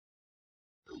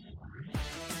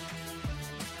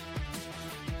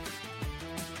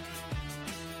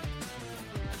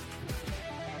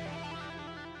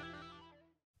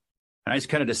And I just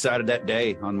kind of decided that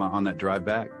day on that drive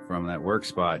back from that work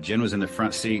spot. Jen was in the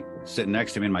front seat sitting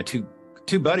next to me, and my two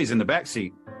buddies in the back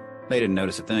seat. They didn't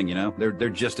notice a thing, They're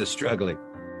just as struggling.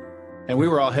 And we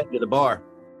were all heading to the bar,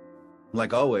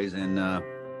 like always. And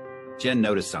Jen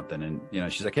noticed something, and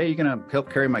she's like, "Hey, you gonna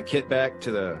help carry my kit back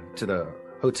to the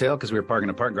hotel?" Because we were parking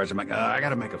in the parking garage. I'm like, "I got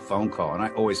to make a phone call," and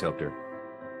I always helped her.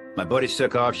 My buddies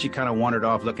took off. She kind of wandered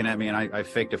off, looking at me, and I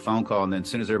faked a phone call. And then as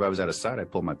soon as everybody was out of sight, I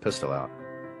pulled my pistol out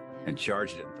and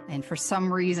charged it. And for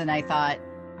some reason, I thought,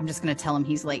 I'm just going to tell him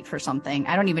he's late for something.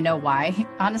 I don't even know why,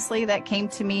 honestly, that came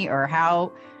to me or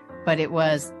how, but it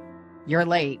was, "You're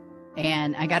late."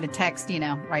 And I got a text,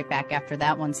 right back after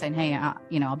that one saying, "Hey,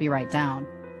 I'll be right down."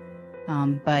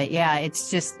 But yeah, it's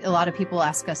just, a lot of people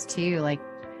ask us too, like,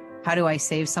 how do I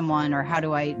save someone, or how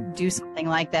do I do something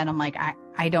like that? I'm like,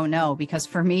 I don't know, because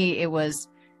for me, it was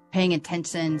paying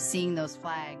attention, seeing those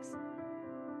flags.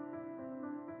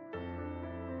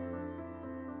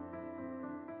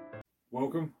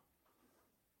 Welcome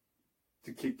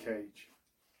to Kick Cage.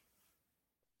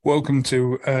 Welcome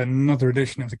to another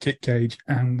edition of the Kick Cage,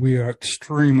 and we are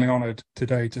extremely honoured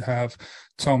today to have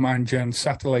Tom and Jen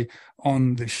Satterly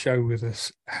on the show with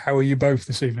us. How are you both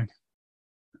this evening?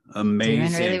 Amazing.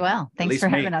 Doing really well. Thanks for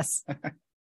having us.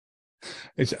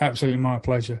 It's absolutely my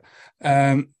pleasure.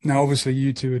 Now, obviously,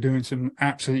 you two are doing some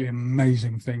absolutely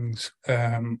amazing things,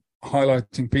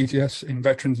 highlighting PTS in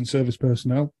veterans and service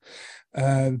personnel.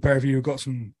 The pair of you have got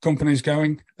some companies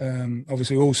going,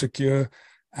 obviously all secure.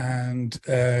 And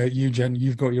you, Jen,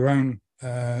 you've got your own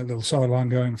little sideline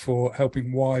going for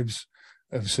helping wives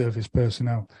of service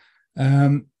personnel.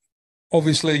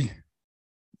 Obviously,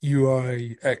 you are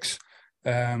a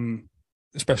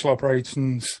special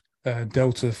operations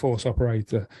Delta Force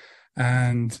operator,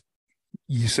 and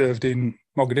you served in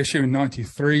Mogadishu in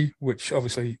 '93, which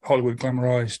obviously Hollywood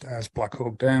glamorized as Black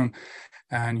Hawk Down,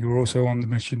 and you were also on the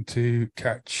mission to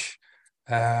catch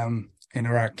in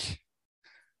Iraq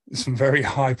some very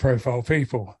high-profile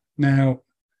people. Now,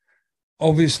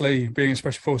 obviously, being a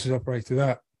special forces operator,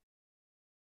 that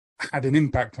had an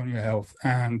impact on your health,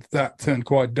 and that turned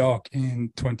quite dark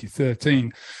in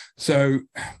 2013. So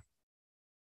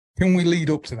can we lead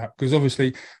up to that? Because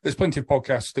obviously there's plenty of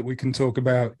podcasts that we can talk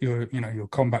about your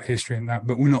combat history and that,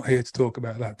 but we're not here to talk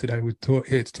about that today. We're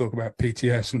here to talk about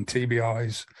PTS and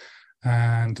TBIs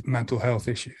and mental health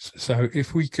issues. So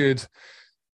if we could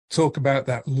talk about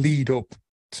that lead up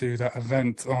to that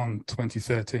event on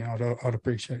 2013, I'd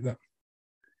appreciate that.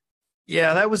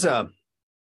 Yeah, that was a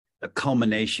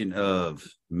culmination of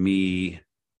me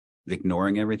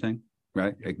ignoring everything,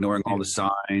 right? Ignoring all the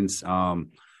signs,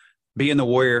 being the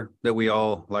warrior that we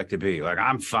all like to be. Like,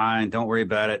 I'm fine, don't worry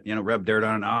about it, rub dirt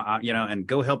on it, and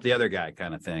go help the other guy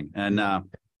kind of thing. And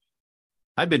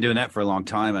I'd been doing that for a long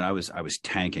time, and I was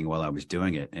tanking while I was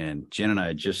doing it. And Jen and I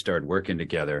had just started working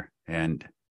together, and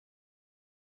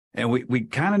we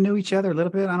kind of knew each other a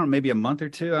little bit. I don't know, maybe a month or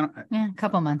two. A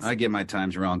couple months. I get my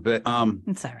times wrong, but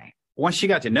it's all right. Once she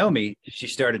got to know me, she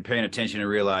started paying attention and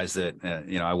realized that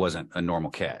I wasn't a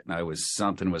normal cat.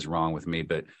 Something was wrong with me.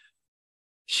 But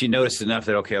she noticed enough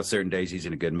that, okay, on certain days he's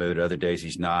in a good mood, other days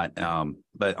he's not.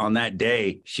 But on that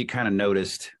day, she kind of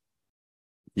noticed.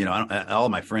 All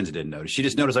my friends didn't notice. She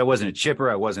just noticed I wasn't a chipper,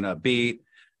 I wasn't upbeat,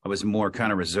 I was more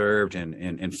kind of reserved and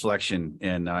inflection,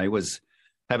 and I was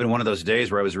having one of those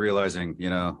days where I was realizing,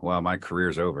 wow, my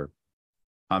career's over.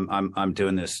 I'm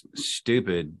doing this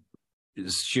stupid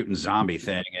shooting zombie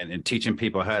thing and teaching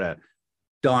people how to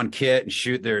don kit and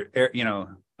shoot their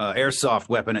airsoft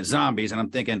weapon at zombies. And I'm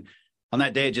thinking, on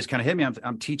that day, it just kind of hit me.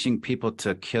 I'm teaching people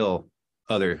to kill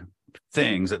other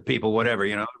things, that people, whatever,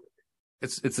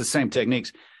 it's the same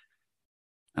techniques.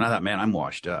 And I thought, man, I'm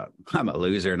washed up. I'm a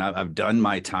loser, and I've done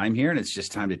my time here, and it's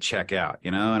just time to check out,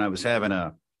 And I was having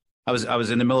I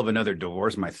was in the middle of another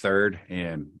divorce, my third,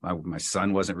 and my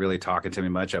son wasn't really talking to me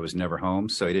much. I was never home,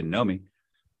 so he didn't know me.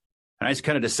 And I just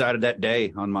kind of decided that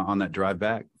day on that drive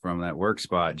back from that work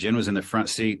spot. Jen was in the front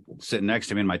seat sitting next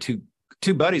to me, and my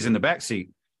two buddies in the back seat.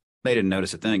 They didn't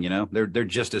notice a thing, They're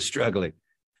just as struggling.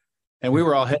 And we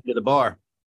were all heading to the bar,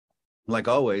 like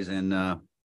always. And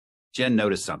Jen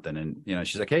noticed something, and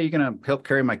she's like, "Hey, you gonna help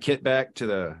carry my kit back to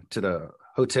the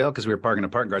hotel?" Because we were parking in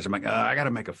the parking garage. I'm like, I got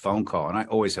to make a phone call, and I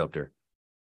always helped her.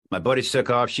 My buddies took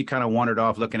off. She kind of wandered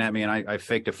off, looking at me, and I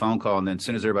faked a phone call. And then as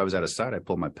soon as everybody was out of sight, I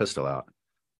pulled my pistol out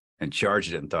and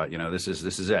charged it, and thought, this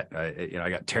is it. I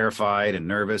got terrified and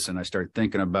nervous, and I started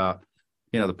thinking about,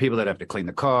 the people that have to clean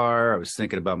the car. I was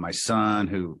thinking about my son,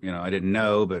 who, I didn't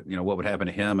know, but what would happen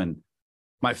to him. And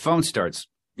my phone starts,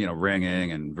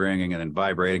 ringing and then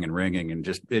vibrating and ringing, and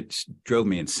it drove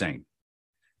me insane.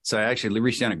 So I actually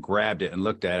reached down and grabbed it and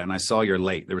looked at it, and I saw you're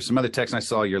late. There was some other text, and I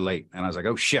saw you're late, and I was like,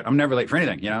 oh shit, I'm never late for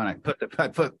anything, And I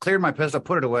cleared my pistol,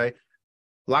 put it away,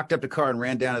 locked up the car, and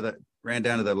ran down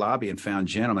to the lobby and found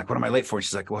Jen. I'm like, what am I late for?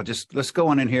 She's like, well, just let's go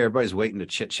on in here. Everybody's waiting to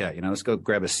chit chat, Let's go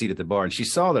grab a seat at the bar. And she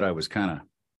saw that I was kind of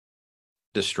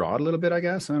distraught a little bit, I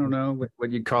guess. I don't know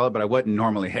what you'd call it, but I wasn't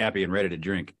normally happy and ready to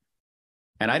drink.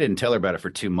 And I didn't tell her about it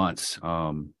for 2 months.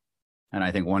 And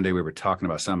I think one day we were talking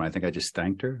about something. I think I just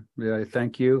thanked her. Did I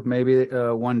thank you? Maybe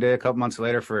one day, a couple months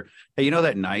later, for, hey,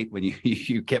 that night when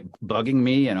you kept bugging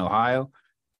me in Ohio?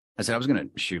 I said I was going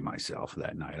to shoot myself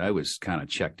that night. I was kind of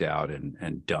checked out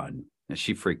and done. And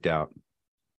she freaked out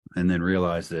and then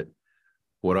realized that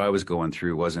what I was going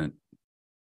through wasn't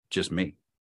just me.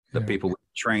 The people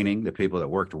training, the people that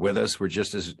worked with us were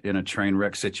just as in a train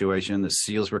wreck situation. The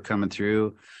SEALs were coming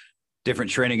through.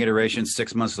 Different training iterations.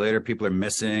 6 months later, people are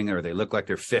missing, or they look like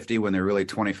they're 50 when they're really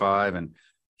 25. And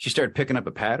she started picking up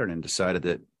a pattern and decided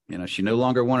that, she no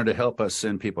longer wanted to help us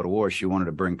send people to war. She wanted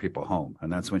to bring people home.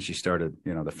 And that's when she started,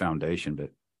 the foundation. But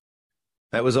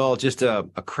that was all just a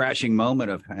crashing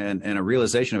moment and a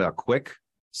realization of how quick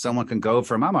someone can go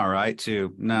from I'm all right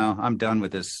to no, I'm done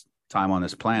with this time on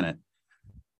this planet.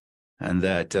 And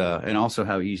that, and also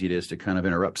how easy it is to kind of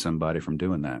interrupt somebody from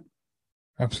doing that.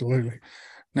 Absolutely.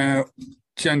 Now,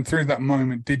 Jen, through that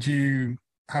moment, did you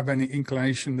have any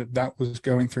inclination that was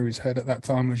going through his head at that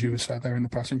time as you were sat there in the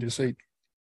passenger seat?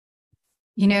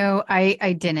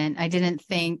 I didn't. I didn't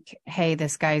think, hey,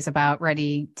 this guy's about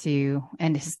ready to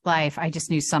end his life. I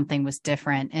just knew something was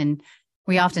different. And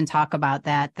we often talk about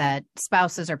that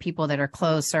spouses or people that are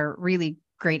close are really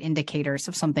great indicators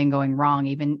of something going wrong,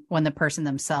 even when the person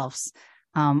themselves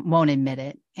won't admit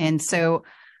it. And so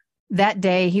that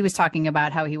day he was talking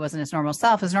about how he wasn't his normal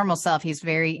self. His normal self, he's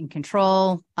very in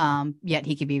control, yet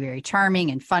he could be very charming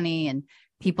and funny, and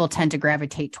people tend to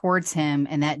gravitate towards him.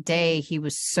 And that day he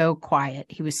was so quiet.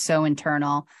 He was so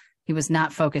internal. He was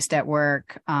not focused at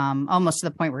work, almost to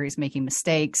the point where he was making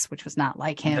mistakes, which was not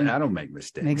like him. I don't make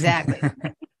mistakes. Exactly.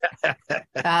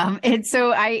 And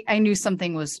so I knew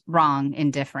something was wrong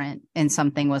and different, and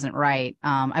something wasn't right.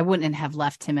 I wouldn't have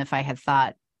left him if I had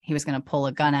thought he was going to pull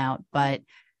a gun out. But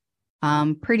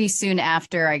pretty soon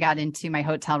after I got into my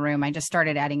hotel room, I just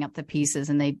started adding up the pieces,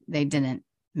 and they didn't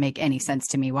make any sense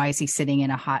to me. Why is he sitting in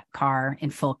a hot car in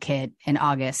full kit in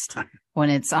August when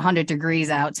it's 100 degrees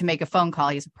out to make a phone call?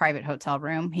 He has a private hotel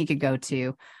room he could go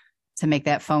to make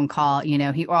that phone call.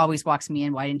 He always walks me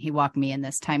in. Why didn't he walk me in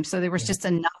this time? So there was just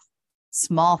enough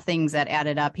small things that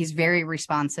added up. He's very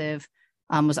responsive.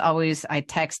 I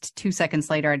text 2 seconds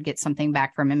later, I'd get something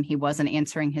back from him. He wasn't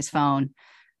answering his phone.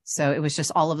 So it was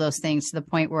just all of those things, to the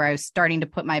point where I was starting to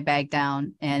put my bag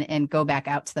down and go back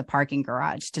out to the parking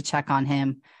garage to check on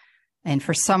him. And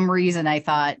for some reason, I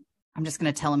thought, I'm just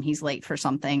going to tell him he's late for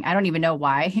something. I don't even know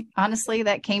why, honestly,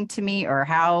 that came to me or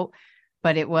how,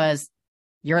 but it was,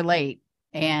 you're late.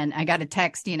 And I got a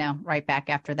text, right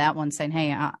back after that one saying,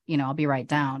 hey, I'll be right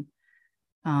down.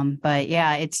 But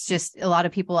yeah, it's just, a lot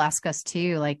of people ask us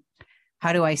too, like,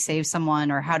 how do I save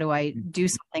someone, or how do I do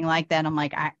something like that? I'm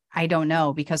like, I don't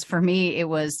know, because for me, it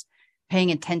was paying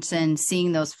attention,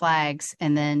 seeing those flags,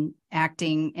 and then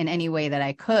acting in any way that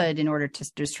I could in order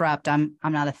to disrupt. I'm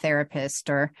not a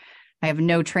therapist, or I have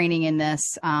no training in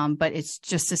this, but it's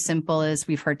just as simple as,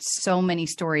 we've heard so many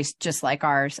stories just like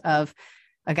ours of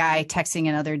a guy texting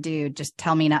another dude, just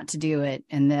tell me not to do it.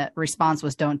 And the response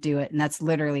was, don't do it. And that's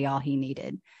literally all he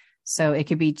needed. So it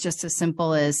could be just as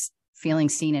simple as feeling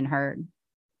seen and heard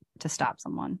to stop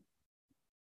someone.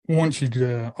 Once you'd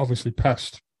obviously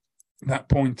passed that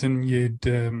point and you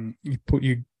put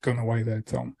your gun away there,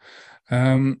 Tom,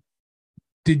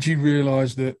 did you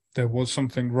realize that there was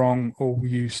something wrong, or were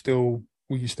you still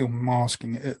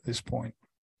masking it at this point?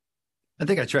 I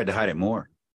think I tried to hide it more.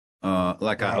 I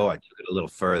took it a little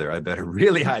further. I better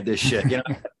really hide this shit.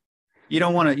 You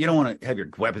don't want to have your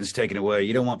weapons taken away.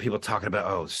 You don't want people talking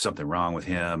about, something wrong with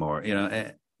him, or,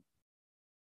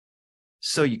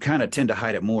 so you kind of tend to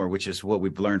hide it more, which is what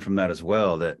we've learned from that as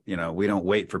well, that, we don't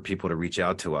wait for people to reach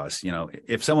out to us.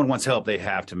 If someone wants help, they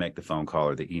have to make the phone call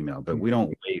or the email, but we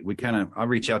don't wait. I'll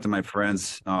reach out to my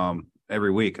friends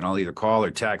every week, and I'll either call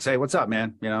or text, hey, what's up,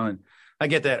 man? And I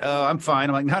get that. Oh, I'm fine.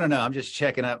 I'm like, no. I'm just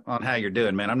checking up on how you're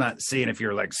doing, man. I'm not seeing if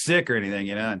you're like sick or anything,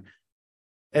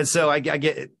 And so I get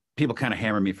it. People kind of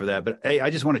hammer me for that, but hey, I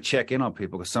just want to check in on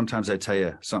people, because sometimes I tell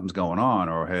you something's going on,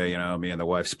 or hey, me and the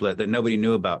wife split, that nobody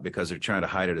knew about because they're trying to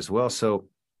hide it as well. So,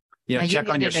 check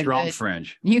on your strong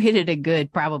fringe. You hit it a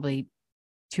good probably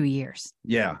 2 years.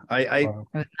 Yeah, It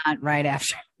was not right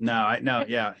after. No,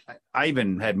 yeah, I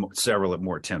even had several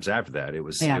more attempts after that. It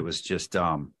was just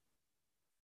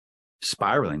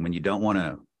spiraling, when you don't want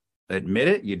to admit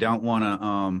it, you don't want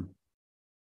to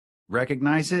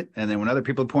recognize it. And then when other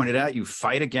people point it out, you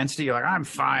fight against it. You're like, I'm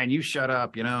fine, you shut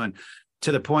up, and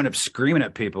to the point of screaming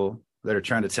at people that are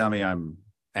trying to tell me I'm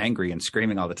angry and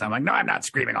screaming all the time. Like, no, I'm not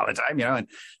screaming all the time, and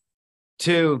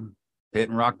two,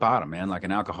 hitting rock bottom, man, like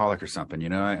an alcoholic or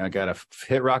something. I got to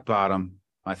hit rock bottom.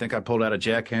 I think I pulled out a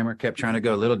jackhammer, kept trying to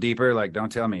go a little deeper. Like,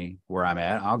 don't tell me where I'm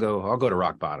at. I'll go to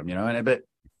rock bottom, but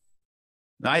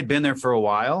I had been there for a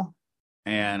while,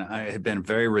 and I had been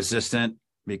very resistant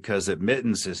because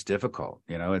admittance is difficult,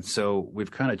 and so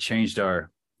we've kind of changed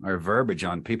our verbiage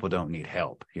on people don't need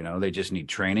help, they just need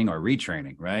training or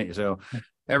retraining, right? So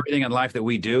everything in life that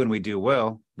we do and we do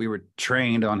well, we were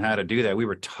trained on how to do that. We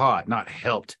were taught, not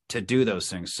helped, to do those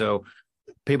things. So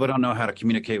people don't know how to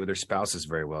communicate with their spouses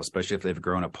very well, especially if they've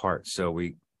grown apart. So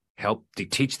we help to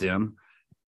teach them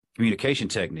communication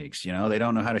techniques. They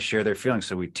don't know how to share their feelings.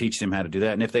 So we teach them how to do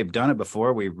that. And if they've done it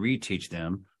before, we reteach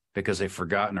them because they've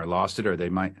forgotten or lost it, or they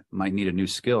might need a new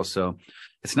skill. So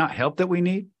it's not help that we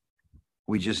need.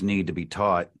 We just need to be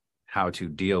taught how to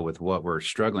deal with what we're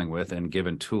struggling with and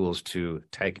given tools to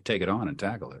take it on and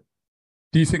tackle it.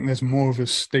 Do you think there's more of a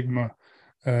stigma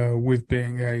with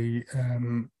being a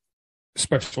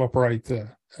special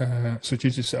operator, such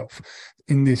as yourself,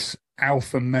 in this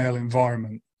alpha male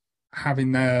environment,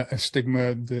 having a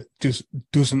stigma that just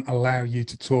doesn't allow you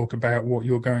to talk about what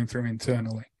you're going through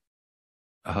internally?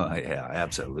 Oh yeah,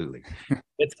 absolutely.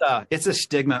 It's a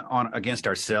stigma against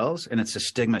ourselves, and it's a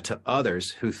stigma to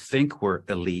others who think we're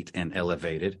elite and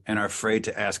elevated and are afraid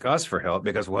to ask us for help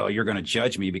because, well, you're going to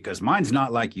judge me because mine's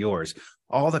not like yours.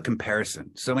 All the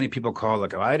comparison. So many people call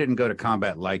like, oh, I didn't go to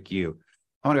combat like you.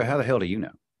 I want to go, how the hell do you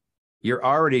know? You're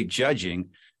already judging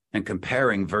and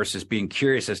comparing versus being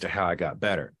curious as to how I got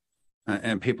better.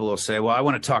 And people will say, well, I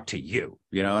want to talk to you,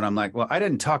 and I'm like, well, I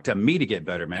didn't talk to me to get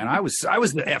better, man. I was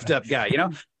the effed up guy,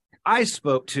 I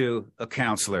spoke to a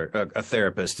counselor, a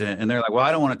therapist, and they're like, well,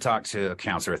 I don't want to talk to a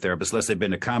counselor or therapist unless they've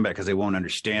been to combat because they won't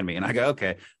understand me. And I go,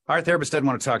 okay, our therapist doesn't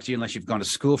want to talk to you unless you've gone to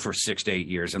school for 6 to 8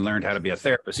 years and learned how to be a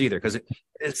therapist either, because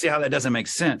see how that doesn't make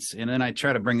sense. And then I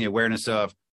try to bring the awareness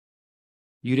of,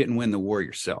 you didn't win the war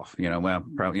yourself, well,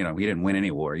 probably, you didn't win any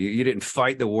war. You didn't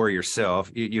fight the war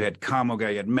yourself. You had commo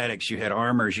guy, you had medics, you had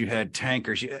armors, you had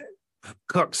tankers, you had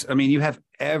cooks. I mean, you have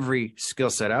every skill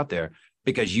set out there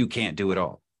because you can't do it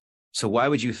all. So why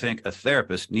would you think a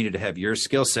therapist needed to have your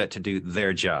skill set to do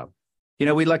their job?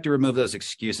 We'd like to remove those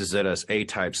excuses that us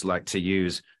A-types like to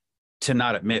use to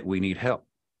not admit we need help,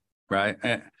 right?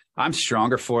 I'm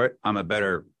stronger for it. I'm a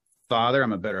better father.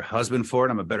 I'm a better husband for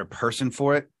it. I'm a better person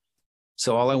for it.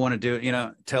 So all I want to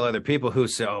do, tell other people who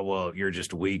say, oh, well, you're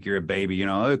just weak, you're a baby,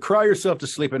 cry yourself to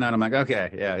sleep at night. I'm like, okay,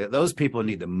 yeah, those people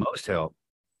need the most help,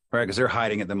 right? Because they're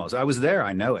hiding it the most. I was there,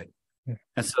 I know it. Yeah.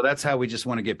 And so that's how we just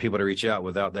want to get people to reach out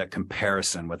without that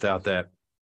comparison, without that,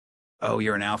 oh,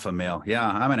 you're an alpha male. Yeah,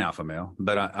 I'm an alpha male,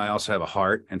 but I also have a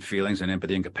heart and feelings and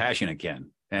empathy and compassion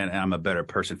again. And I'm a better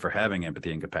person for having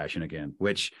empathy and compassion again,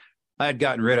 which I had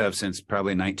gotten rid of since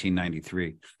probably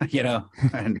 1993,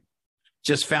 and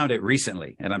just found it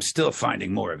recently, and I'm still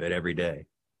finding more of it every day.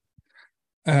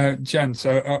 Jan,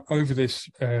 so over this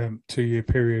 2-year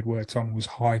period where Tom was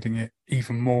hiding it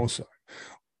even more so,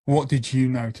 what did you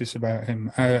notice about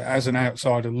him as an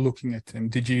outsider looking at him?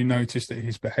 Did you notice that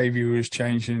his behavior was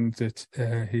changing, that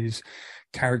his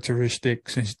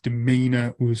characteristics, his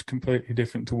demeanor was completely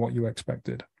different to what you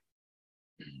expected?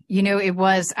 It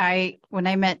was, when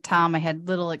I met Tom, I had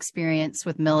little experience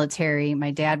with military. My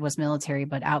dad was military,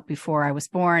 but out before I was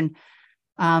born.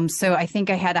 So I think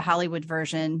I had a Hollywood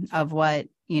version of what,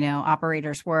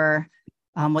 operators were,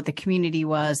 what the community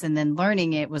was, and then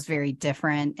learning it was very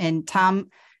different. And Tom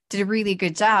did a really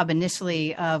good job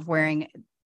initially of wearing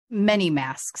many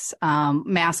masks,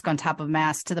 mask on top of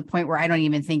mask, to the point where I don't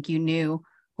even think you knew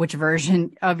which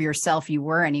version of yourself you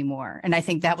were anymore. And I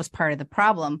think that was part of the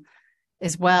problem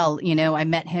as well. I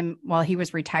met him while he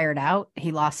was retired out.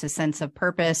 He lost his sense of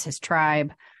purpose, his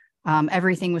tribe.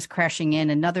 Everything was crashing in,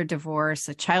 another divorce,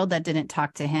 a child that didn't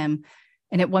talk to him.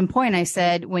 And at one point I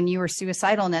said, when you were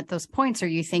suicidal and at those points, are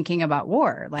you thinking about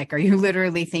war? Like, are you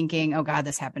literally thinking, oh God,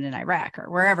 this happened in Iraq or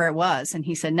wherever it was? And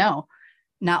he said, no,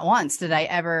 not once did I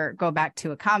ever go back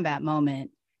to a combat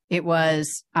moment. It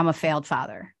was, I'm a failed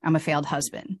father. I'm a failed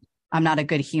husband. I'm not a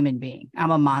good human being.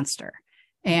 I'm a monster.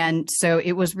 And so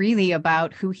it was really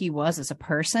about who he was as a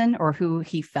person, or who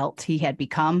he felt he had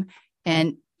become.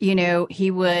 And,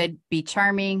 he would be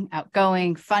charming,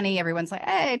 outgoing, funny. Everyone's like,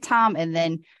 hey, Tom. And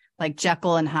then like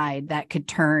Jekyll and Hyde, that could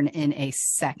turn in a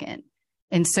second.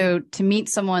 And so to meet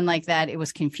someone like that, it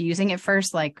was confusing at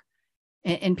first. Like,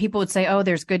 and people would say, oh,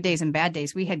 there's good days and bad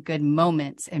days. We had good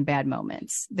moments and bad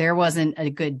moments. There wasn't a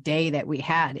good day that we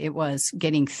had. It was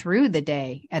getting through the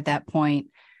day at that point.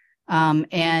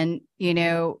 And, you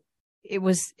know, it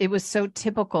was so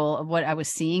typical of what I was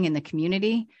seeing in the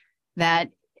community that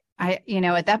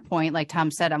at that point, like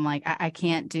Tom said, I'm like, I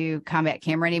can't do combat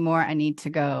camera anymore. I need to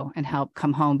go and help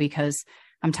come home, because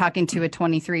I'm talking to a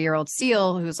 23-year-old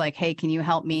SEAL who's like, hey, can you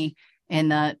help me?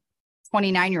 And the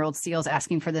 29-year-old SEAL's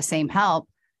asking for the same help.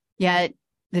 Yet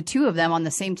the two of them on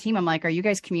the same team, I'm like, are you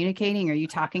guys communicating? Are you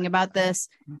talking about this?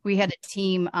 We had a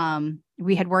team.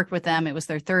 We had worked with them. It was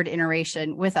their third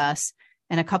iteration with us,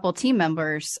 and a couple team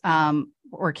members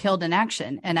were killed in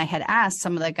action. And I had asked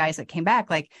some of the guys that came back,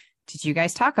 like, did you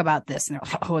guys talk about this? And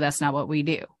they're like, oh, that's not what we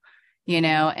do.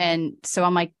 And so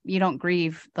I'm like, you don't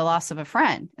grieve the loss of a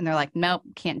friend. And they're like, nope,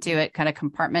 can't do it. Kind of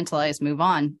compartmentalize, move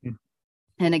on. Mm.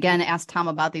 And again, asked Tom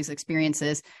about these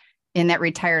experiences in that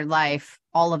retired life,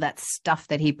 all of that stuff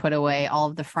that he put away, all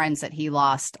of the friends that he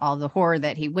lost, all the horror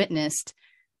that he witnessed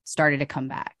started to come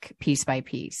back piece by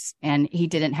piece. And he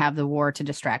didn't have the war to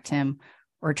distract him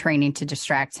or training to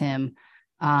distract him.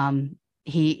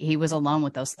 He was alone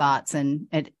with those thoughts, and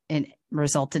it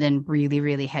resulted in really,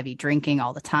 really heavy drinking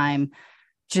all the time,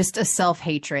 just a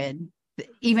self-hatred,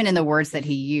 even in the words that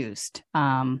he used,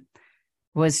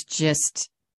 was just,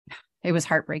 it was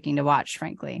heartbreaking to watch,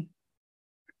 frankly.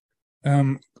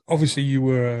 Obviously you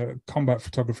were a combat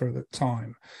photographer at the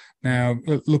time. Now,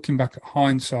 looking back at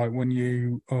hindsight, when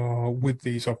you are with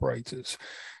these operators,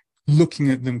 looking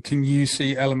at them, can you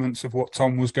see elements of what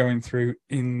Tom was going through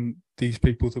in these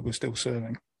people that were still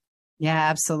serving? Yeah,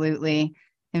 absolutely.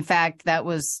 In fact, that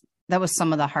was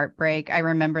some of the heartbreak. I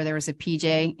remember there was a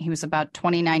PJ, he was about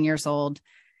 29 years old,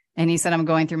 and he said, I'm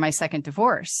going through my second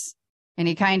divorce. And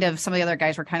some of the other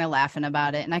guys were kind of laughing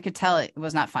about it, and I could tell it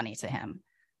was not funny to him.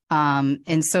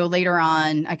 And so later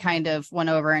on, I kind of went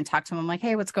over and talked to him. I'm like,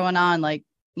 hey, what's going on? Like,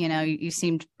 you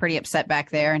seemed pretty upset back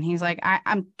there. And he's like,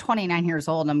 I'm 29 years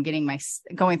old. And I'm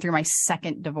going through my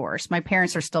second divorce. My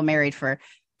parents are still married for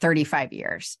 35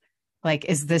 years. Like,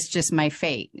 is this just my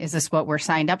fate? Is this what we're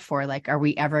signed up for? Like, are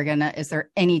we ever is there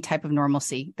any type of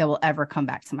normalcy that will ever come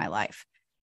back to my life?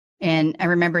 And I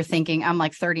remember thinking, I'm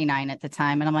like 39 at the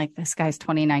time. And I'm like, this guy's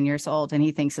 29 years old and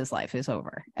he thinks his life is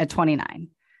over at 29.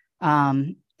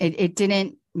 It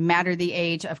didn't matter the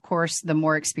age. Of course, the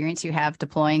more experience you have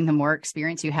deploying, the more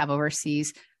experience you have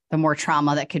overseas, the more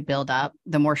trauma that could build up,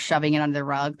 the more shoving it under the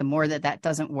rug, the more that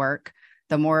doesn't work,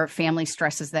 the more family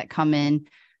stresses that come in.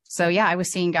 So yeah, I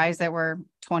was seeing guys that were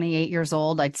 28 years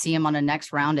old. I'd see them on a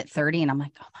next round at 30 and I'm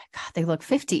like, oh my God, they look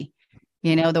 50.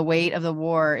 The weight of the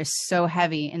war is so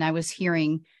heavy. And I was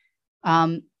hearing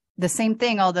the same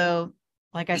thing, although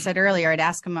like I said earlier, I'd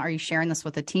ask them, are you sharing this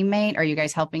with a teammate? Are you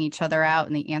guys helping each other out?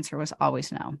 And the answer was always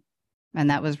no. And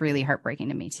that was really heartbreaking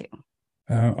to me too.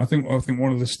 I think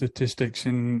one of the statistics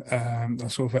in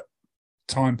that sort of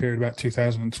time period, about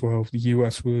 2012, the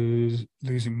US was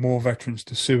losing more veterans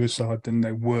to suicide than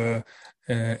they were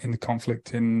in the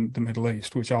conflict in the Middle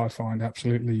East, which I find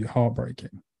absolutely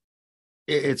heartbreaking.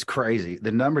 It's crazy.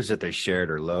 The numbers that they shared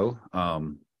are low. How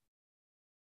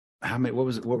many? What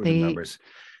were the numbers?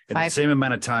 In the same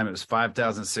amount of time, it was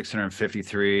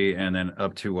 5,653, and then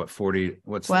up to what, 40?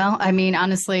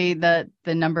 Honestly, the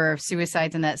number of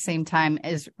suicides in that same time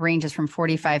ranges from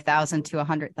 45,000 to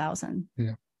 100,000.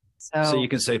 Yeah. So you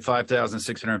can say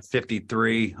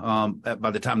 5,653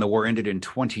 by the time the war ended in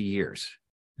 20 years.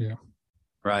 Yeah.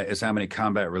 Right. Is how many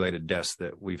combat related deaths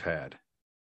that we've had.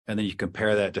 And then you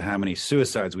compare that to how many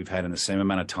suicides we've had in the same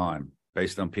amount of time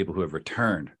based on people who have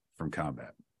returned from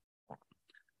combat.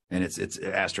 And it's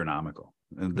astronomical.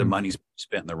 The money's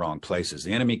spent in the wrong places.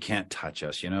 The enemy can't touch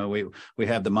us. We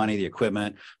have the money, the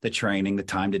equipment, the training, the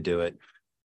time to do it.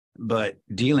 But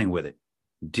dealing with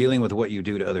what you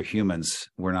do to other humans,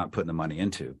 we're not putting the money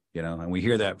into, and we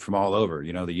hear that from all over,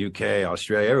 the UK,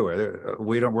 Australia, everywhere.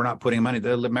 We're not putting money.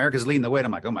 America's leading the way. And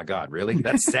I'm like, oh my God, really?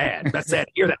 That's sad. That's sad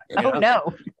to hear that. Oh,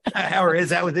 no. How is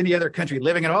that with any other country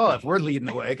living at all if we're leading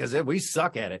the way? Because we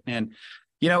suck at it. And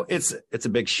it's a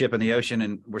big ship in the ocean,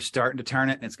 and we're starting to turn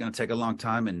it, and it's going to take a long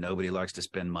time, and nobody likes to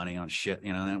spend money on shit, they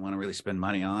don't want to really spend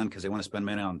money on because they want to spend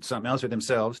money on something else for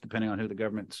themselves, depending on who the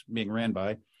government's being ran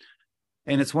by.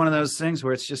 And it's one of those things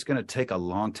where it's just going to take a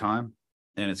long time,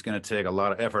 and it's going to take a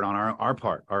lot of effort on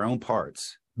our own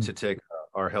parts to take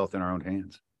our health in our own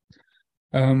hands.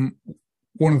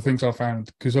 One of the things I found,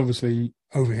 because obviously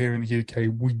over here in the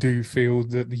UK, we do feel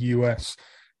that the US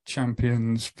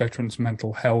champions veterans'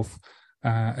 mental health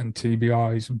and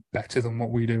TBIs better than what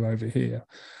we do over here.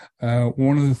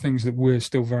 One of the things that we're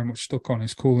still very much stuck on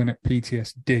is calling it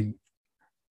PTSD.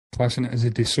 classing it as a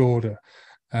disorder.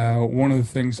 One of the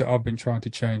things that I've been trying to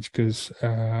change, because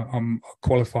I'm a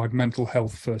qualified mental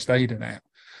health first aider now,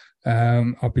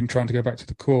 I've been trying to go back to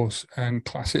the course and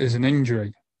class it as an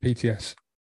injury, PTS.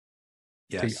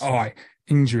 Yes. TI,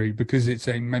 injury, because it's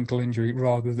a mental injury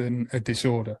rather than a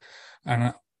disorder.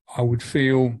 And I would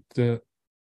feel that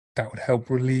would help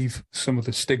relieve some of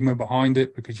the stigma behind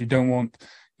it, because you don't want,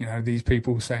 these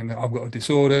people saying that I've got a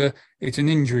disorder. It's an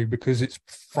injury because it's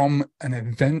from an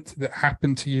event that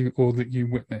happened to you or that you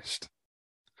witnessed.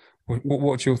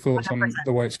 What's your thoughts 100%. On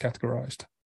the way it's categorized?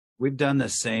 We've done the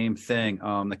same thing.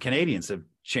 The Canadians have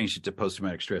changed it to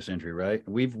post-traumatic stress injury, right?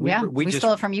 We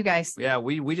stole it from you guys. Yeah,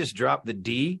 we just dropped the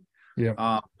D.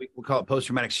 Yeah. We call it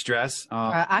post-traumatic stress.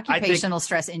 Occupational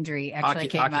stress injury actually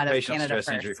came out of Canada stress first,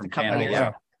 injury from Canada.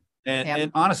 Yeah.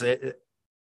 And honestly,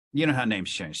 you know how names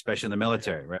change, especially in the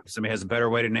military, right? If somebody has a better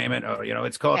way to name it.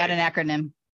 It's called an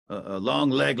acronym. A long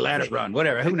leg ladder run,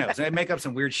 whatever. Who knows? They make up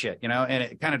some weird shit, and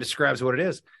it kind of describes what it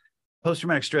is.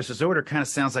 Post-traumatic stress disorder kind of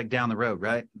sounds like down the road,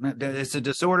 right? It's a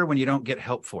disorder when you don't get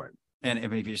help for it. And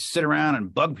if you sit around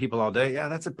and bug people all day,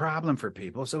 that's a problem for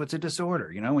people. So it's a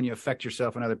disorder, when you affect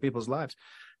yourself and other people's lives.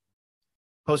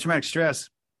 Post-traumatic stress,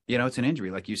 it's an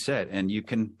injury, like you said, and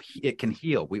it can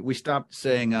heal. We stopped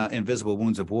saying invisible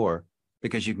wounds of war,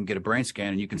 because you can get a brain scan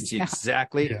and you can see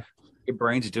exactly what your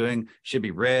brain's doing. Should be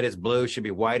red, it's blue, should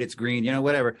be white, it's green,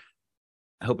 whatever.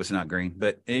 I hope it's not green,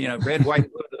 but red, white,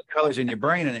 blue, the colors in your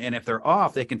brain. And if they're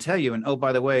off, they can tell you. And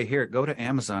by the way, here, go to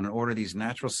Amazon and order these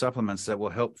natural supplements that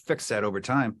will help fix that over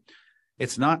time.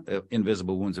 It's not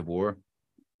invisible wounds of war.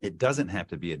 It doesn't have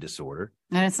to be a disorder.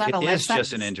 And it's not a life sentence. It's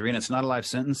just an injury, and it's not a life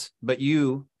sentence. But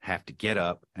you have to get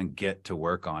up and get to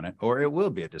work on it, or it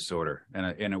will be a disorder,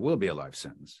 and it will be a life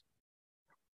sentence.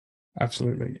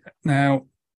 Absolutely. Now,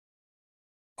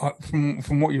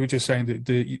 from what you were just saying, that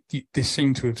this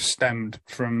seemed to have stemmed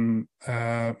from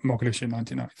Mogadishu in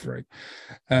 1993.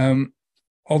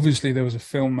 Obviously, there was a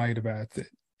film made about it.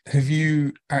 Have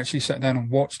you actually sat down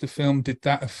and watched the film? Did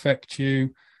that affect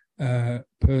you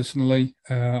personally?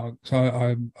 So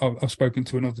I've spoken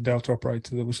to another Delta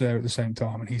operator that was there at the same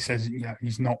time, and he says,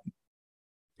 he's not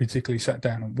particularly sat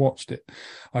down and watched it.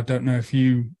 I don't know if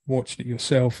you watched it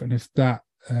yourself, and if that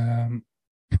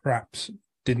perhaps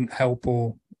didn't help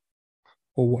or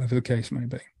whatever the case may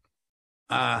be.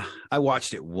 I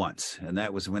watched it once, and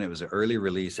that was when it was an early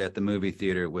release at the movie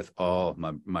theater with all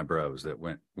my bros that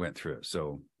went through it.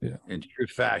 So in true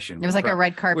fashion, it was like a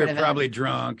red carpet event. Probably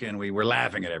drunk, and we were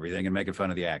laughing at everything and making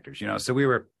fun of the actors, so we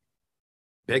were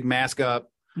big mask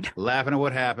up, laughing at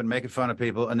what happened, making fun of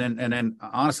people. And then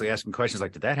honestly asking questions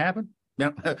like, did that happen?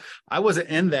 No, I wasn't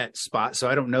in that spot, so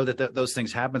I don't know that those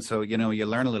things happen. So, you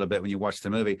learn a little bit when you watch the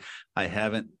movie. I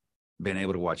haven't been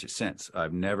able to watch it since.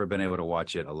 I've never been able to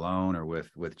watch it alone or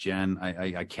with Jen.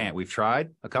 I can't. We've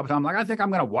tried a couple times. I'm like, I think I'm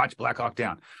going to watch Black Hawk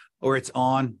Down, or it's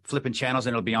on flipping channels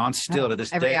and it'll be on still to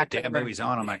this day. Damn movie's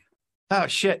on. I'm like, oh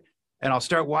shit. And I'll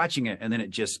start watching it, and then it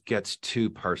just gets too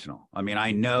personal. I mean,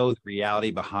 I know the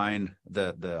reality behind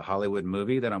the Hollywood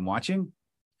movie that I'm watching.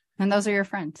 And those are your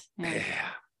friends. Yeah.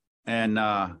 And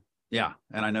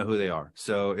and I know who they are.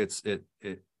 So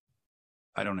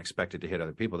I don't expect it to hit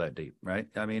other people that deep, right?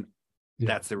 I mean,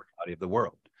 that's the reality of the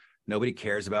world. Nobody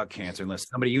cares about cancer unless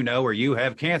somebody or you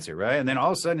have cancer, right? And then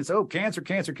all of a sudden it's,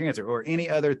 cancer, or any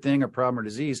other thing or problem or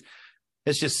disease.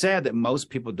 It's just sad that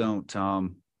most people don't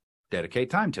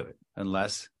dedicate time to it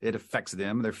unless it affects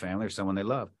them, their family, or someone they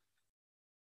love.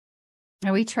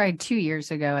 And we tried 2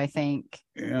 years ago, I think.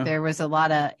 Yeah. There was a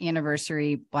lot of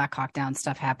anniversary Black Hawk Down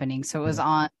stuff happening. So it was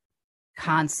on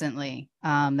constantly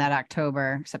that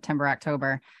September,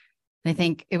 October. And I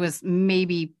think it was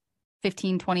maybe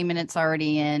 15, 20 minutes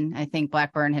already in. I think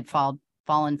Blackburn had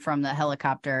fallen from the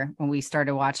helicopter when we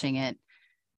started watching it.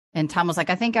 And Tom was like,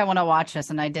 I think I want to watch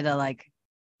this. And I did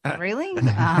really?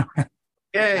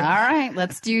 Yay. All right,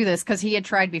 let's do this. Because he had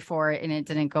tried before and it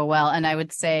didn't go well. And I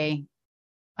would say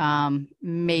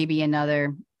maybe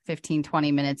another 15,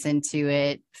 20 minutes into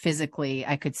it, physically,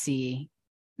 I could see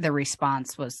the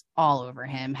response was all over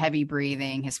him. Heavy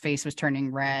breathing. His face was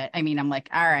turning red. I mean, I'm like,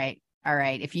 all right.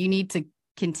 If you need to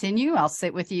continue, I'll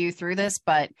sit with you through this,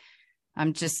 but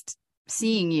I'm just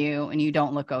seeing you and you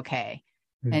don't look okay.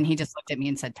 Yeah. And he just looked at me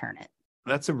and said, turn it.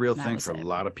 That's a real thing for a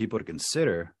lot of people to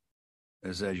consider,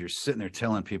 is as you're sitting there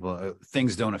telling people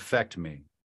things don't affect me.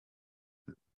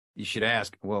 You should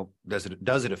ask, well, does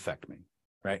it affect me?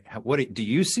 Right? What do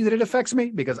you see that it affects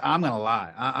me? Because I'm going to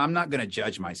lie. I'm not going to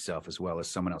judge myself as well as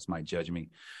someone else might judge me.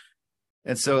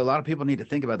 And so a lot of people need to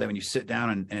think about that when you sit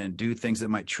down and do things that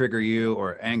might trigger you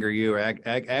or anger you or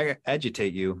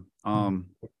agitate you.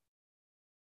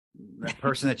 that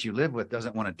person that you live with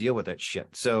doesn't want to deal with that shit.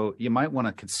 So you might want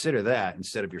to consider that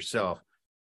instead of yourself,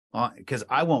 because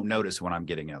I won't notice when I'm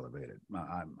getting elevated.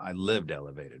 I lived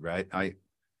elevated, right? I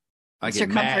It's get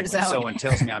your mad comfort when zone. someone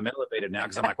tells me I'm elevated now,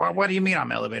 because I'm like, well, what do you mean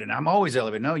I'm elevated? I'm always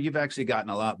elevated. No, you've actually gotten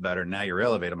a lot better. Now you're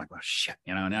elevated. I'm like, well, shit,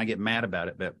 and I get mad about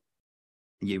it. But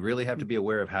you really have to be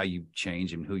aware of how you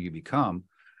change and who you become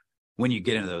when you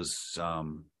get into those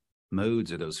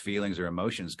moods or those feelings or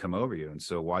emotions come over you. And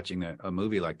so watching a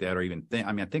movie like that, or even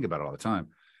I think about it all the time.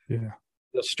 Yeah.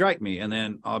 It'll strike me, and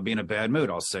then I'll be in a bad mood.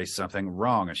 I'll say something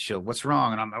wrong, and she'll, what's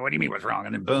wrong? And I'm like, what do you mean what's wrong?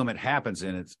 And then boom, it happens.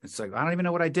 And it's like, I don't even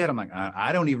know what I did. I'm like,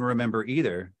 I don't even remember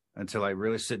either until I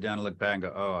really sit down and look back and go,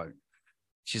 oh.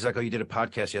 She's like, oh, you did a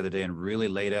podcast the other day and really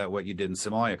laid out what you did in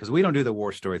Somalia. Because we don't do the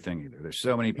war story thing either. There's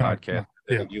so many podcasts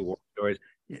that do war stories.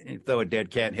 You throw a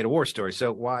dead cat and hit a war story.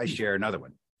 So why share another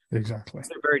one? Exactly.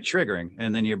 They're very triggering.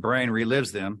 And then your brain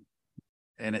relives them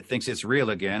and it thinks it's real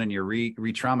again, and you're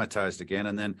re-traumatized again.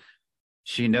 And then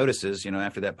she notices,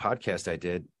 after that podcast I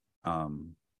did,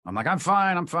 I'm like, I'm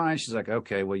fine. She's like,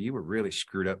 okay, well, you were really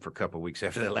screwed up for a couple of weeks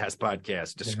after that last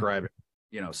podcast describing,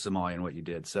 Somalia and what you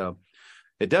did. So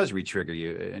it does re-trigger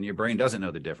you, and your brain doesn't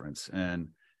know the difference. And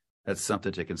that's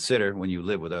something to consider when you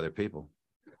live with other people.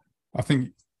 I think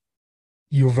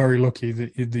you're very lucky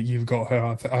that you've got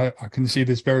her. I can see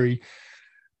this very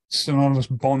synonymous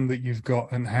bond that you've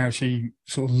got, and how she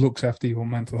sort of looks after your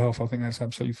mental health. I think that's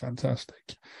absolutely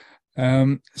fantastic.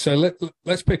 So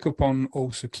let's pick up on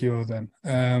All Secure then.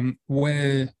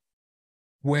 Where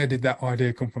did that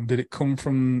idea come from? Did it come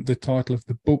from the title of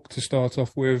the book to start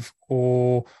off with,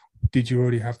 or did you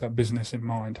already have that business in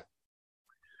mind?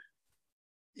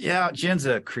 Yeah, Jen's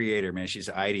a creator, man. She's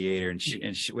an ideator,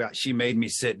 and she made me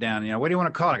sit down. What do you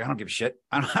want to call it? I don't give a shit.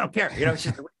 I don't care.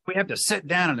 We have to sit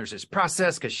down, and there's this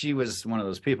process, because she was one of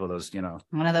those people,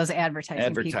 one of those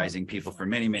advertising people for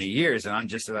many, many years. And I'm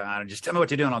just tell me what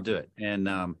to do and I'll do it.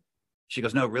 And she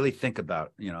goes, no, really think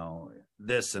about,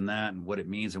 this and that and what it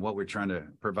means and what we're trying to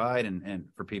provide and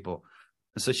for people.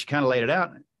 And so she kind of laid it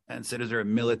out and said, is there a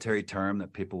military term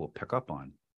that people will pick up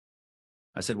on?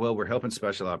 I said, well, we're helping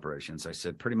special operations. I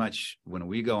said, pretty much when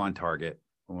we go on target,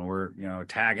 when we're,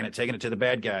 tagging it, taking it to the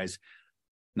bad guys,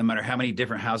 no matter how many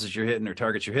different houses you're hitting or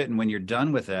targets you're hitting, when you're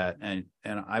done with that, and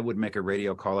I would make a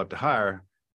radio call up to hire,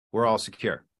 we're all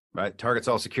secure, right? Target's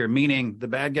all secure, meaning the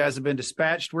bad guys have been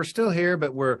dispatched. We're still here,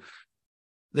 but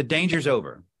the danger's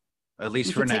over, at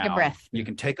least for now. Take a breath. You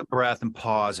can take a breath and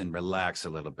pause and relax a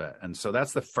little bit. And so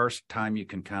that's the first time you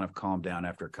can kind of calm down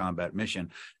after a combat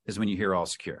mission, is when you hear all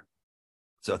secure.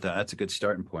 So that's a good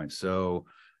starting point. So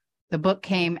the book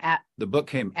came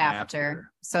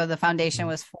after. So the foundation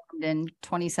was formed in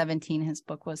 2017. His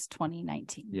book was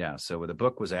 2019. Yeah. So the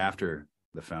book was after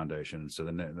the foundation. So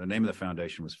the name of the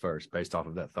foundation was first, based off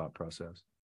of that thought process.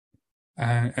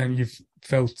 And you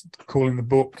felt calling the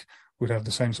book would have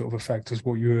the same sort of effect as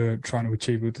what you were trying to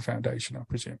achieve with the foundation, I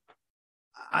presume.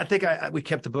 I think we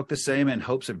kept the book the same in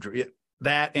hopes of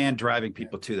that and driving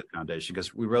people to the foundation,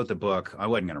 because we wrote the book. I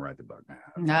wasn't going to write the book.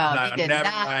 No, never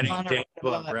writing a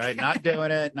book, right? Not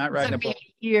doing it, not writing a book.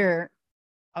 A year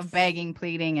of begging,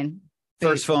 pleading, and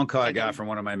first phone call I got from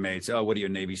one of my mates. Oh, what are you, a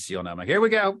Navy SEAL now? I'm like, here we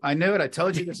go. I knew it. I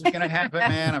told you this was going to happen,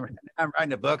 man. I'm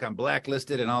writing a book. I'm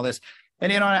blacklisted and all this.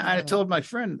 And, I told my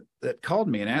friend that called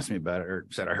me and asked me about it, or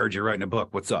said, I heard you're writing a book.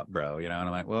 What's up, bro? And I'm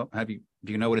like, well, do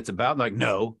you know what it's about? They're like,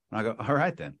 no. And I go, all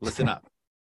right, then listen up.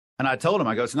 And I told him,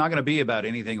 I go, it's not going to be about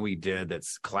anything we did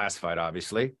that's classified,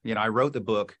 obviously. I wrote the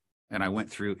book and I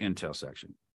went through intel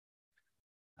section.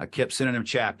 I kept sending them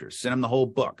chapters, sent them the whole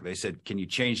book. They said, can you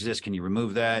change this? Can you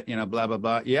remove that? Blah, blah,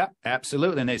 blah. Yeah,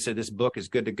 absolutely. And they said, this book is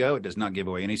good to go. It does not give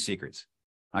away any secrets.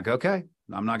 I go, okay,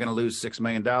 I'm not going to lose $6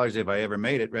 million if I ever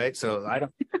made it. Right. So I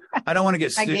don't want to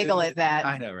get sued. I giggle at that.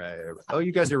 I know. Right. Oh,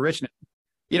 you guys are rich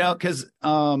now, because,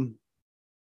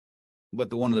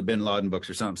 but one of the Bin Laden books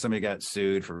or something, somebody got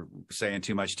sued for saying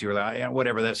too much too early.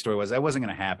 Whatever that story was, that wasn't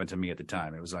going to happen to me at the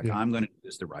time. It was like, I'm going to do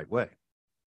this the right way.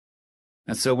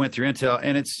 And so went through intel,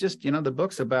 and it's just, the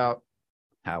book's about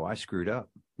how I screwed up.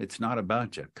 It's not a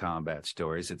bunch of combat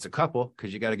stories. It's a couple,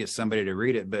 because you got to get somebody to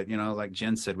read it. But, like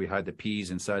Jen said, we hide the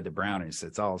peas inside the brownies.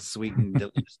 It's all sweet and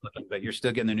delicious looking, but you're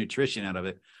still getting the nutrition out of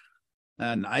it.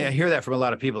 And I hear that from a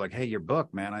lot of people, like, hey, your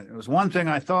book, man, it was one thing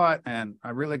I thought, and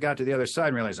I really got to the other side